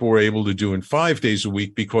most people were able to do in 5 days a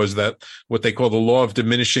week, because that what they call the law of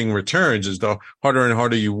diminishing returns is the harder and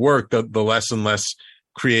harder you work, the less and less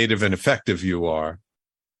creative and effective you are.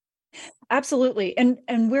 Absolutely. And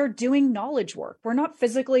we're doing knowledge work. We're not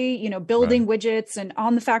physically, building widgets and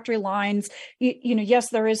on the factory lines.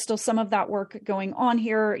 Yes, there is still some of that work going on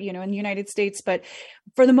here, in the United States, but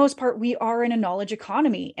for the most part, we are in a knowledge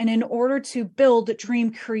economy. And in order to build,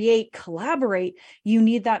 dream, create, collaborate, you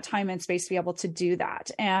need that time and space to be able to do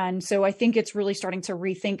that. And so I think it's really starting to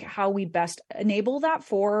rethink how we best enable that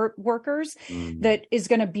for workers. That is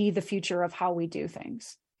going to be the future of how we do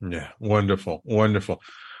things. Yeah. Wonderful. Wonderful.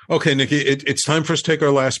 Okay, Nikki, it's time for us to take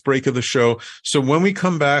our last break of the show. So when we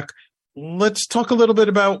come back, let's talk a little bit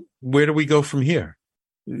about where do we go from here?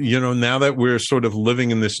 Now that we're sort of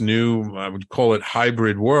living in this new, I would call it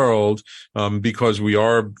hybrid world, because we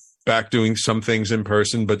are back doing some things in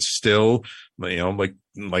person, but still, like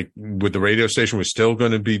with the radio station, we're still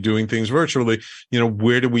going to be doing things virtually.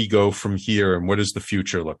 Where do we go from here, and what does the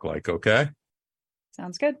future look like? Okay.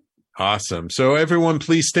 Sounds good. Awesome. So everyone,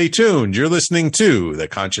 please stay tuned. You're listening to the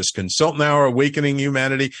Conscious Consultant Hour, Awakening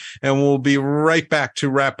Humanity, and we'll be right back to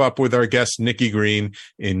wrap up with our guest, Nikki Green,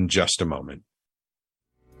 in just a moment.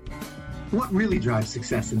 What really drives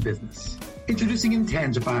success in business? Introducing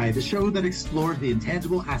Intangify, the show that explores the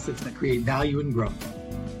intangible assets that create value and growth.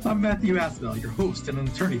 I'm Matthew Asbell, your host and an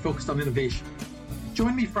attorney focused on innovation.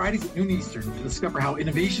 Join me Fridays at noon Eastern to discover how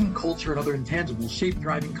innovation, culture, and other intangibles shape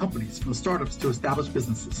thriving companies, from startups to established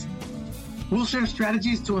businesses. We'll share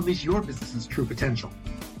strategies to unleash your business's true potential.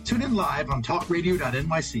 Tune in live on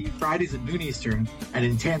talkradio.nyc Fridays at noon Eastern and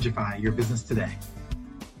Intangify your business today.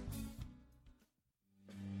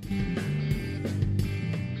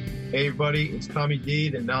 Hey everybody, it's Tommy D,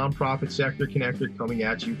 the nonprofit sector connector, coming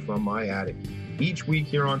at you from my attic. Each week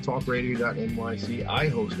here on talkradio.nyc, I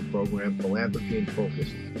host a program, Philanthropy in Focus.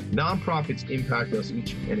 Nonprofits impact us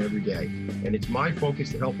each and every day, and it's my focus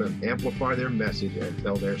to help them amplify their message and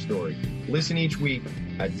tell their story. Listen each week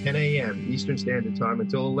at 10 a.m. Eastern Standard Time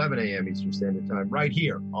until 11 a.m. Eastern Standard Time, right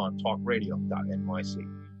here on talkradio.nyc.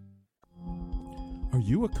 Are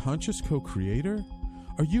you a conscious co-creator?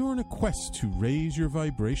 Are you on a quest to raise your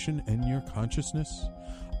vibration and your consciousness?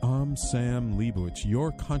 I'm Sam Leibowitz,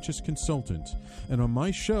 your conscious consultant, and on my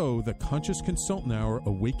show, The Conscious Consultant Hour,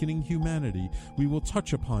 Awakening Humanity, we will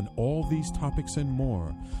touch upon all these topics and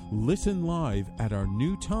more. Listen live at our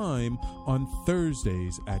new time on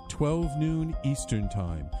Thursdays at 12 noon Eastern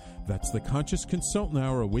Time. That's The Conscious Consultant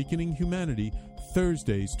Hour, Awakening Humanity,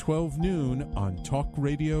 Thursdays 12 noon on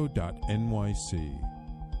talkradio.nyc.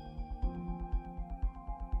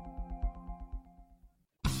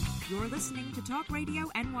 You're listening to Talk Radio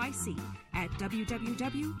NYC at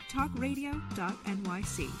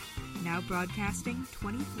www.talkradio.nyc. Now broadcasting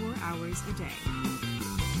 24 hours a day.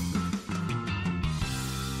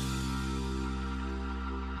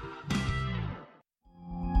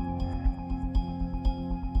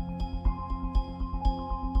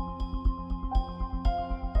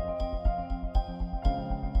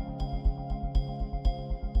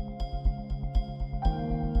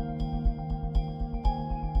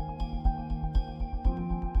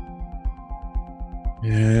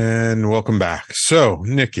 And welcome back. So,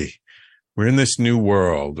 Nikki, we're in this new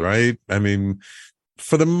world, right? I mean,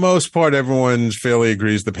 for the most part, everyone fairly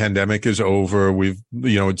agrees the pandemic is over.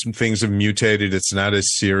 Things have mutated. It's not as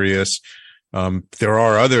serious. There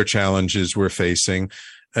are other challenges we're facing,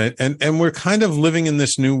 and we're kind of living in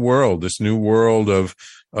this new world of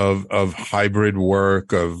hybrid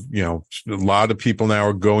work, a lot of people now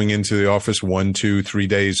are going into the office 1, 2, 3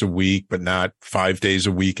 days a week, but not 5 days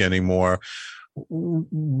a week anymore.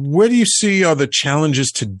 Where do you see are the challenges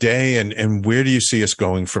today, and where do you see us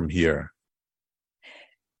going from here?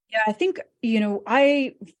 Yeah, I think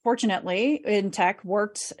I fortunately in tech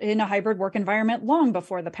worked in a hybrid work environment long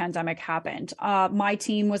before the pandemic happened. My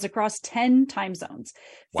team was across 10 time zones.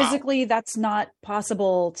 Wow. Physically, that's not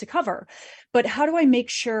possible to cover. But how do I make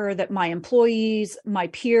sure that my employees, my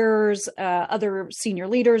peers, other senior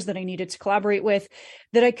leaders that I needed to collaborate with,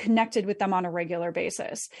 that I connected with them on a regular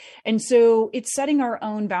basis? And so it's setting our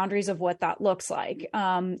own boundaries of what that looks like.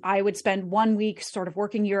 I would spend 1 week sort of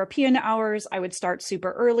working European hours. I would start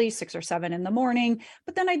super early, 6 or 7 in the morning,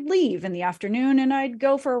 but then I'd leave in the afternoon and I'd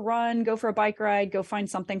go for a run, go for a bike ride, go find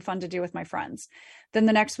something fun to do with my friends. Then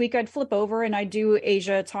the next week I'd flip over and I'd do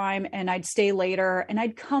Asia time and I'd stay later and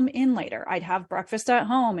I'd come in later. I'd have breakfast at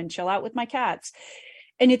home and chill out with my cats.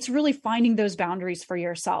 And it's really finding those boundaries for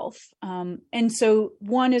yourself. And so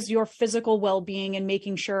one is your physical well-being and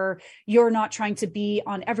making sure you're not trying to be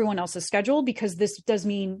on everyone else's schedule, because this does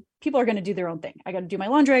mean people are going to do their own thing. I got to do my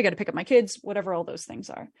laundry. I got to pick up my kids, whatever all those things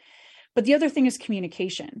are. But the other thing is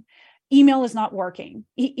communication. Email is not working.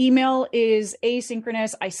 Email is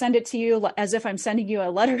asynchronous. I send it to you as if I'm sending you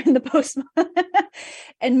a letter in the post.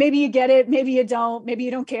 And maybe you get it, maybe you don't, maybe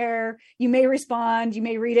you don't care. You may respond, you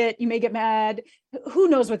may read it, you may get mad. Who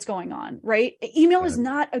knows what's going on, right? Email is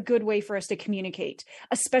not a good way for us to communicate,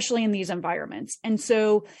 especially in these environments. And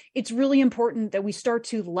so it's really important that we start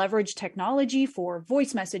to leverage technology for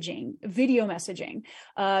voice messaging, video messaging,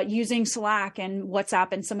 using Slack and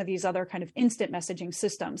WhatsApp and some of these other kind of instant messaging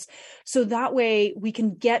systems. So that way we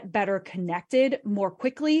can get better connected more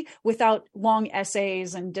quickly without long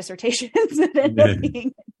essays and dissertations that end up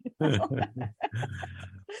being.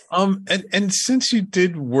 And since you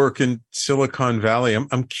did work in Silicon Valley,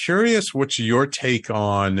 I'm curious, what's your take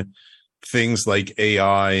on things like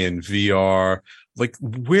AI and VR? Like,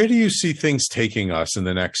 where do you see things taking us in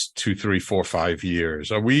the next 2, 3, 4, 5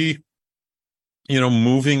 years? Are we,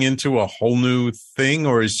 moving into a whole new thing,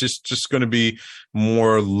 or is this just going to be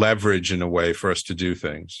more leverage in a way for us to do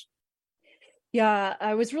things? Yeah,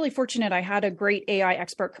 I was really fortunate. I had a great AI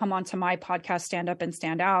expert come onto my podcast, Stand Up and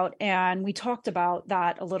Stand Out. And we talked about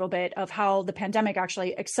that a little bit, of how the pandemic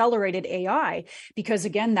actually accelerated AI, because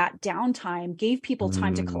again, that downtime gave people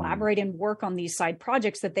time to collaborate and work on these side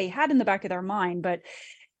projects that they had in the back of their mind, but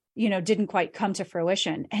didn't quite come to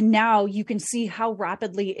fruition. And now you can see how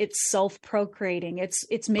rapidly it's self-procreating.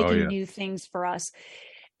 It's making new things for us.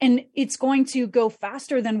 And it's going to go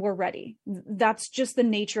faster than we're ready. That's just the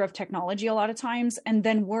nature of technology a lot of times. And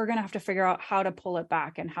then we're going to have to figure out how to pull it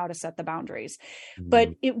back and how to set the boundaries.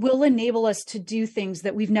 But it will enable us to do things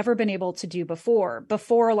that we've never been able to do before.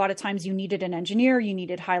 Before, a lot of times you needed an engineer, you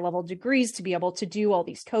needed high-level degrees to be able to do all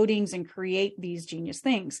these codings and create these genius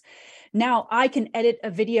things. Now I can edit a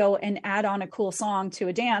video and add on a cool song to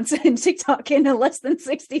a dance in TikTok in less than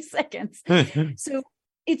 60 seconds. So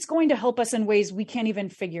it's going to help us in ways we can't even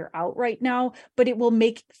figure out right now, but it will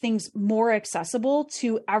make things more accessible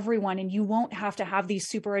to everyone. And you won't have to have these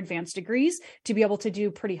super advanced degrees to be able to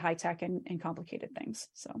do pretty high tech and complicated things.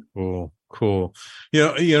 So cool.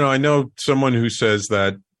 I know someone who says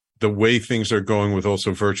that the way things are going with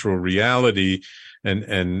also virtual reality and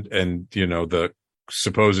the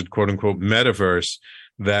supposed quote unquote metaverse,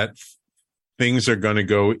 that things are going to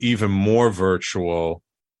go even more virtual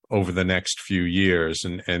over the next few years,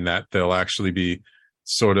 and that there'll actually be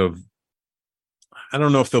sort of, I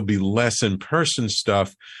don't know if there'll be less in-person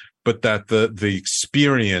stuff, but that the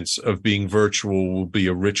experience of being virtual will be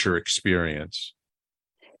a richer experience.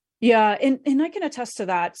 Yeah, and I can attest to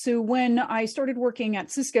that. So when I started working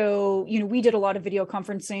at Cisco, we did a lot of video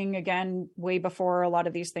conferencing, again, way before a lot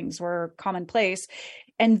of these things were commonplace.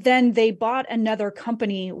 And then they bought another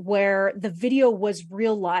company where the video was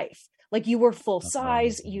real life. Like, you were full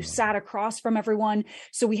size, you sat across from everyone.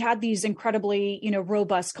 So we had these incredibly,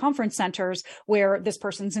 robust conference centers where this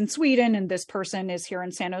person's in Sweden and this person is here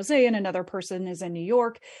in San Jose and another person is in New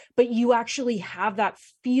York. But you actually have that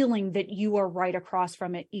feeling that you are right across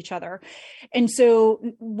from each other. And so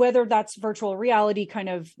whether that's virtual reality, kind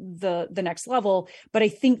of the next level, but I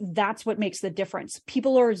think that's what makes the difference.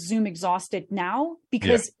 People are Zoom exhausted now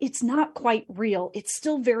because it's not quite real. It's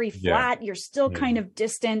still very flat. You're still kind of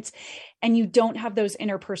distant. And you don't have those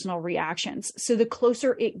interpersonal reactions. So the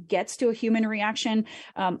closer it gets to a human reaction,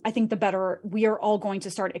 I think the better we are all going to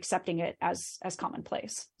start accepting it as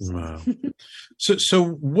commonplace. Wow. So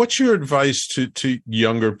what's your advice to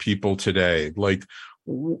younger people today? Like,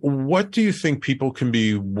 what do you think people can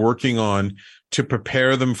be working on to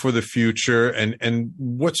prepare them for the future? And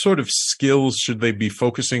what sort of skills should they be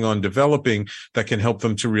focusing on developing that can help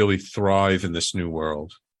them to really thrive in this new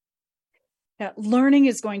world? Yeah, learning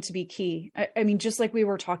is going to be key. I mean, just like we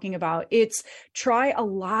were talking about, it's try a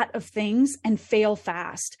lot of things and fail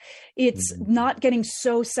fast. It's not getting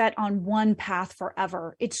so set on one path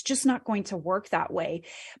forever. It's just not going to work that way.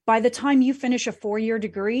 By the time you finish a 4-year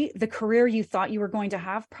degree, the career you thought you were going to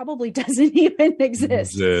have probably doesn't even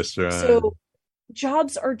exist. Right. So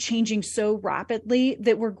jobs are changing so rapidly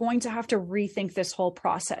that we're going to have to rethink this whole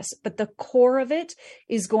process. But the core of it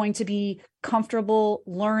is going to be comfortable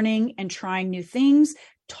learning and trying new things,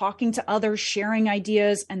 talking to others, sharing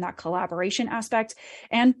ideas, and that collaboration aspect,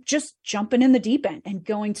 and just jumping in the deep end and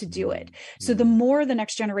going to do it. So the more the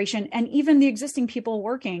next generation and even the existing people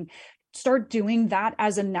working start doing that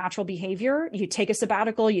as a natural behavior, you take a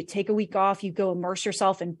sabbatical, you take a week off, you go immerse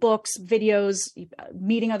yourself in books, videos,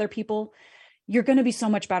 meeting other people, you're going to be so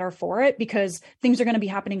much better for it because things are going to be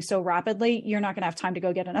happening so rapidly. You're not going to have time to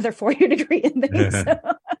go get another 4-year degree in things.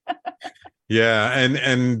 Yeah.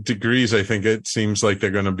 And degrees, I think it seems like they're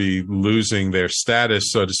going to be losing their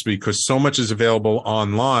status, so to speak, because so much is available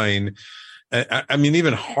online. I mean,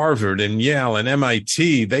 even Harvard and Yale and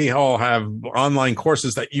MIT, they all have online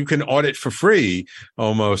courses that you can audit for free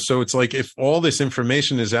almost. So it's like, if all this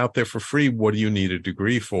information is out there for free, what do you need a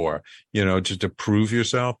degree for? Just to prove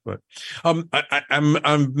yourself. But I'm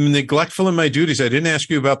neglectful in my duties. I didn't ask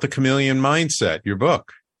you about the Chameleon Mindset, your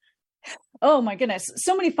book. Oh my goodness.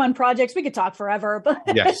 So many fun projects. We could talk forever, but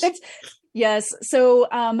yes. Yes. So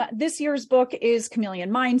this year's book is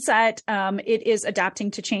Chameleon Mindset. It is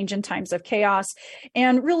adapting to change in times of chaos.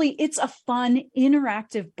 And really, it's a fun,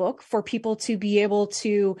 interactive book for people to be able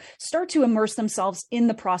to start to immerse themselves in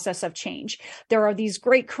the process of change. There are these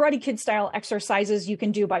great Karate Kid style exercises you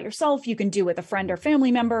can do by yourself, you can do with a friend or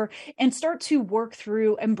family member, and start to work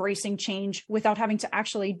through embracing change without having to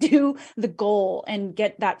actually do the goal and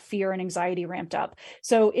get that fear and anxiety ramped up.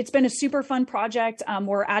 So it's been a super fun project.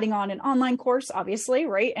 We're adding on an online course, obviously,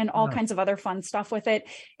 right? And all kinds of other fun stuff with it.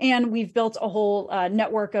 And we've built a whole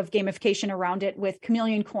network of gamification around it with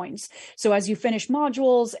Chameleon coins. So as you finish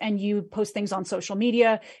modules and you post things on social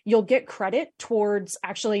media, you'll get credit towards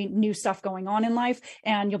actually new stuff going on in life.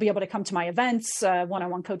 And you'll be able to come to my events,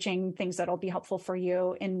 one-on-one coaching, things that'll be helpful for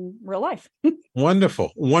you in real life.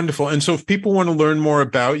 Wonderful. Wonderful. And so if people want to learn more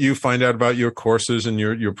about you, find out about your courses and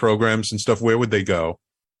your programs and stuff, where would they go?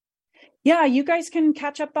 Yeah, you guys can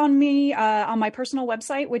catch up on me on my personal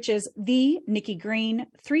website, which is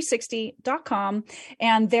thenikkigreen360.com.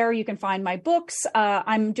 And there you can find my books.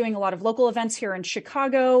 I'm doing a lot of local events here in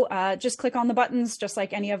Chicago. Just click on the buttons, just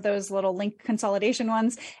like any of those little link consolidation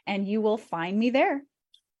ones, and you will find me there.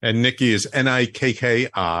 And Nikki is Nikki,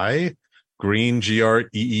 Green, Green.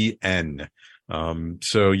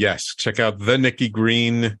 So yes, check out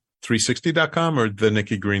thenikkigreen360.com or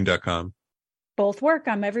thenikkigreen.com. Both work.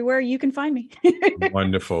 I'm everywhere you can find me.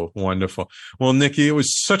 Wonderful. Wonderful. Well, Nikki, it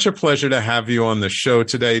was such a pleasure to have you on the show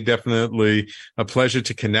today. Definitely a pleasure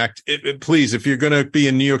to connect. Please, if you're going to be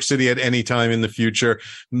in New York City at any time in the future,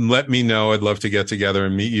 let me know. I'd love to get together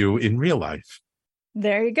and meet you in real life.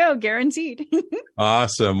 There you go. Guaranteed.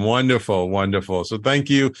 Awesome. Wonderful. Wonderful. So thank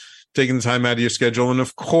you taking the time out of your schedule. And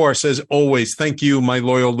of course, as always, thank you, my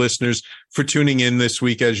loyal listeners, for tuning in this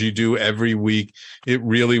week as you do every week. It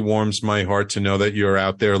really warms my heart to know that you're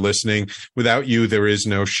out there listening. Without you, there is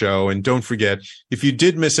no show. And don't forget, if you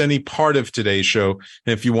did miss any part of today's show,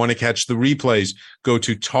 and if you want to catch the replays, go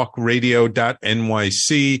to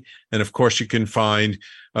talkradio.nyc. And of course, you can find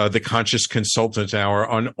the Conscious Consultant Hour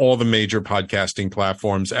on all the major podcasting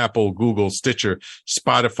platforms, Apple, Google, Stitcher,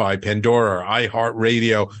 Spotify, Pandora,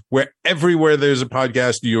 iHeartRadio, everywhere there's a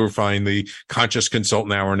podcast, you'll find the Conscious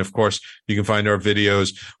Consultant Hour. And of course, you can find our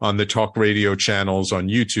videos on the Talk Radio channels on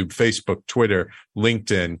YouTube, Facebook, Twitter,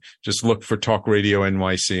 LinkedIn. Just look for Talk Radio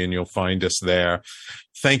NYC and you'll find us there.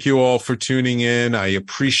 Thank you all for tuning in. I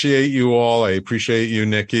appreciate you all. I appreciate you,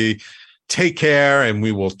 Nikki. Take care, and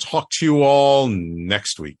we will talk to you all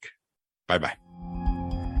next week. Bye-bye.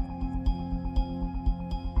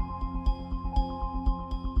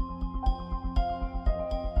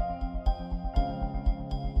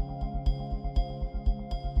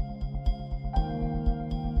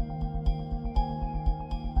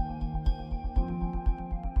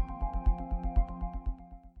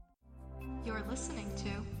 You're listening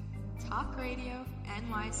to Talk Radio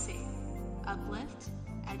NYC. Uplift,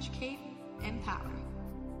 educate, empower.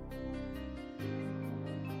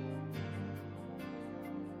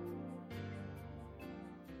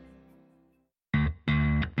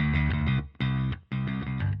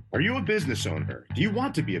 Are you a business owner? Do you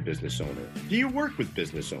want to be a business owner? Do you work with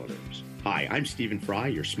business owners? Hi, I'm Stephen Fry,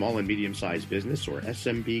 your small and medium-sized business or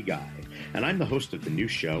SMB guy, and I'm the host of the new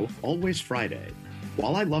show, Always Friday.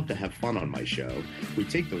 While I love to have fun on my show, we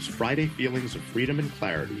take those Friday feelings of freedom and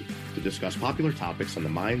clarity to discuss popular topics on the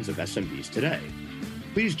minds of SMBs today.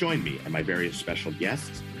 Please join me and my various special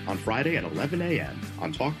guests on Friday at 11 a.m.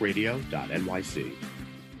 on talkradio.nyc.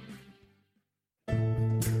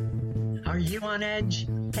 Are you on edge?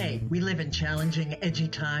 Hey, we live in challenging, edgy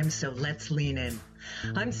times, so let's lean in.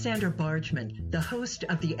 I'm Sandra Bargman, the host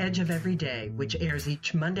of The Edge of Every Day, which airs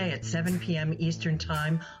each Monday at 7 p.m. Eastern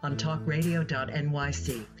Time on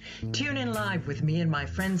talkradio.nyc. Tune in live with me and my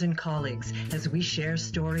friends and colleagues as we share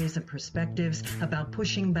stories and perspectives about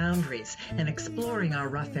pushing boundaries and exploring our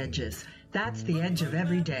rough edges. That's The Edge of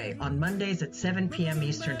Every Day on Mondays at 7 p.m.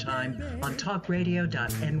 Eastern Time on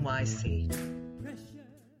talkradio.nyc.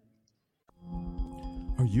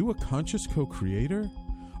 Are you a conscious co-creator?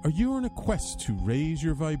 Are you on a quest to raise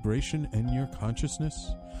your vibration and your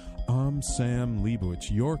consciousness? I'm Sam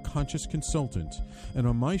Leibowitz, your conscious consultant, and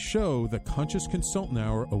on my show, The Conscious Consultant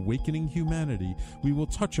Hour, Awakening Humanity, we will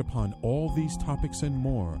touch upon all these topics and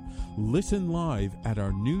more. Listen live at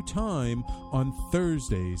our new time on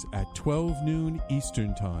Thursdays at 12 noon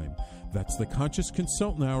Eastern Time. That's The Conscious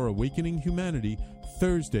Consultant Hour, Awakening Humanity,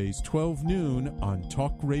 Thursdays, 12 noon on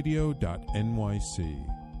talkradio.nyc.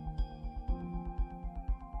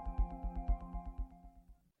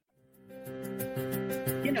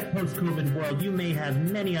 In a post-COVID world, you may have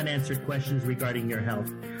many unanswered questions regarding your health.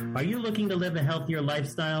 Are you looking to live a healthier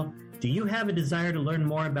lifestyle? Do you have a desire to learn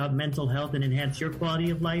more about mental health and enhance your quality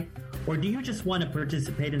of life? Or do you just want to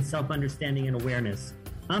participate in self-understanding and awareness?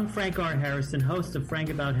 I'm Frank R. Harrison, host of Frank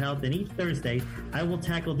About Health, and each Thursday, I will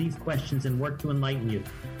tackle these questions and work to enlighten you.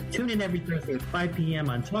 Tune in every Thursday at 5 p.m.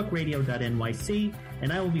 on talkradio.nyc,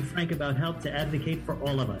 and I will be Frank About Health to advocate for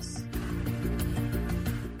all of us.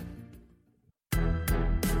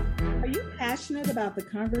 Are you passionate about the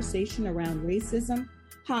conversation around racism?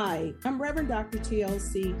 Hi, I'm Reverend Dr.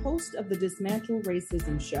 TLC, host of the Dismantle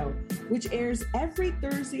Racism Show, which airs every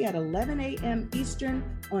Thursday at 11 a.m. Eastern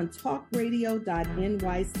on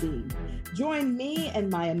talkradio.nyc. Join me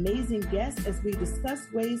and my amazing guests as we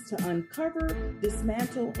discuss ways to uncover,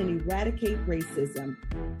 dismantle, and eradicate racism.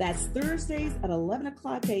 That's Thursdays at 11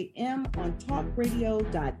 o'clock a.m. on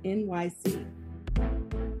talkradio.nyc.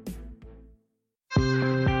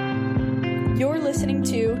 You're listening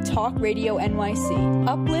to Talk Radio NYC.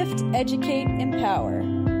 Uplift, educate, empower.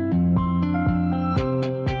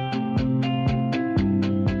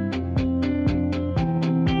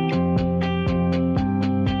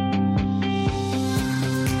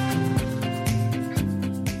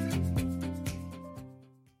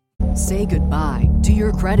 Say goodbye to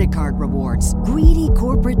your credit card rewards. Greedy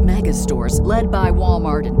corporate mega stores, led by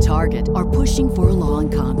Walmart and Target, are pushing for a law in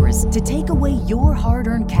Congress to take away your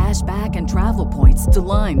hard-earned cash back and travel points to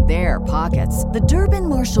line their pockets. The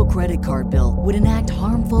Durbin-Marshall credit card bill would enact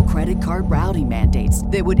harmful credit card routing mandates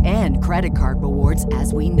that would end credit card rewards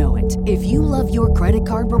as we know it. If you love your credit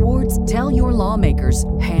card rewards, tell your lawmakers,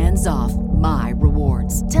 hands off my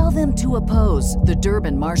rewards. Tell them to oppose the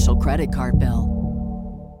Durbin-Marshall credit card bill.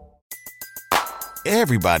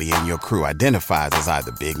 Everybody in your crew identifies as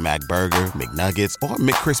either Big Mac Burger, McNuggets, or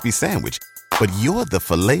McCrispy Sandwich. But you're the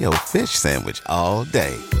Filet-O-Fish Sandwich all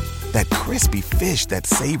day. That crispy fish, that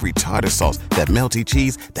savory tartar sauce, that melty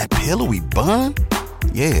cheese, that pillowy bun.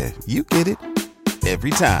 Yeah, you get it.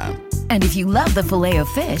 Every time. And if you love the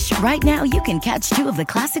Filet-O-Fish, right now you can catch two of the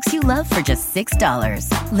classics you love for just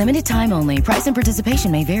 $6. Limited time only. Price and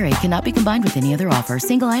participation may vary. Cannot be combined with any other offer.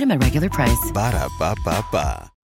 Single item at regular price. Ba-da-ba-ba-ba.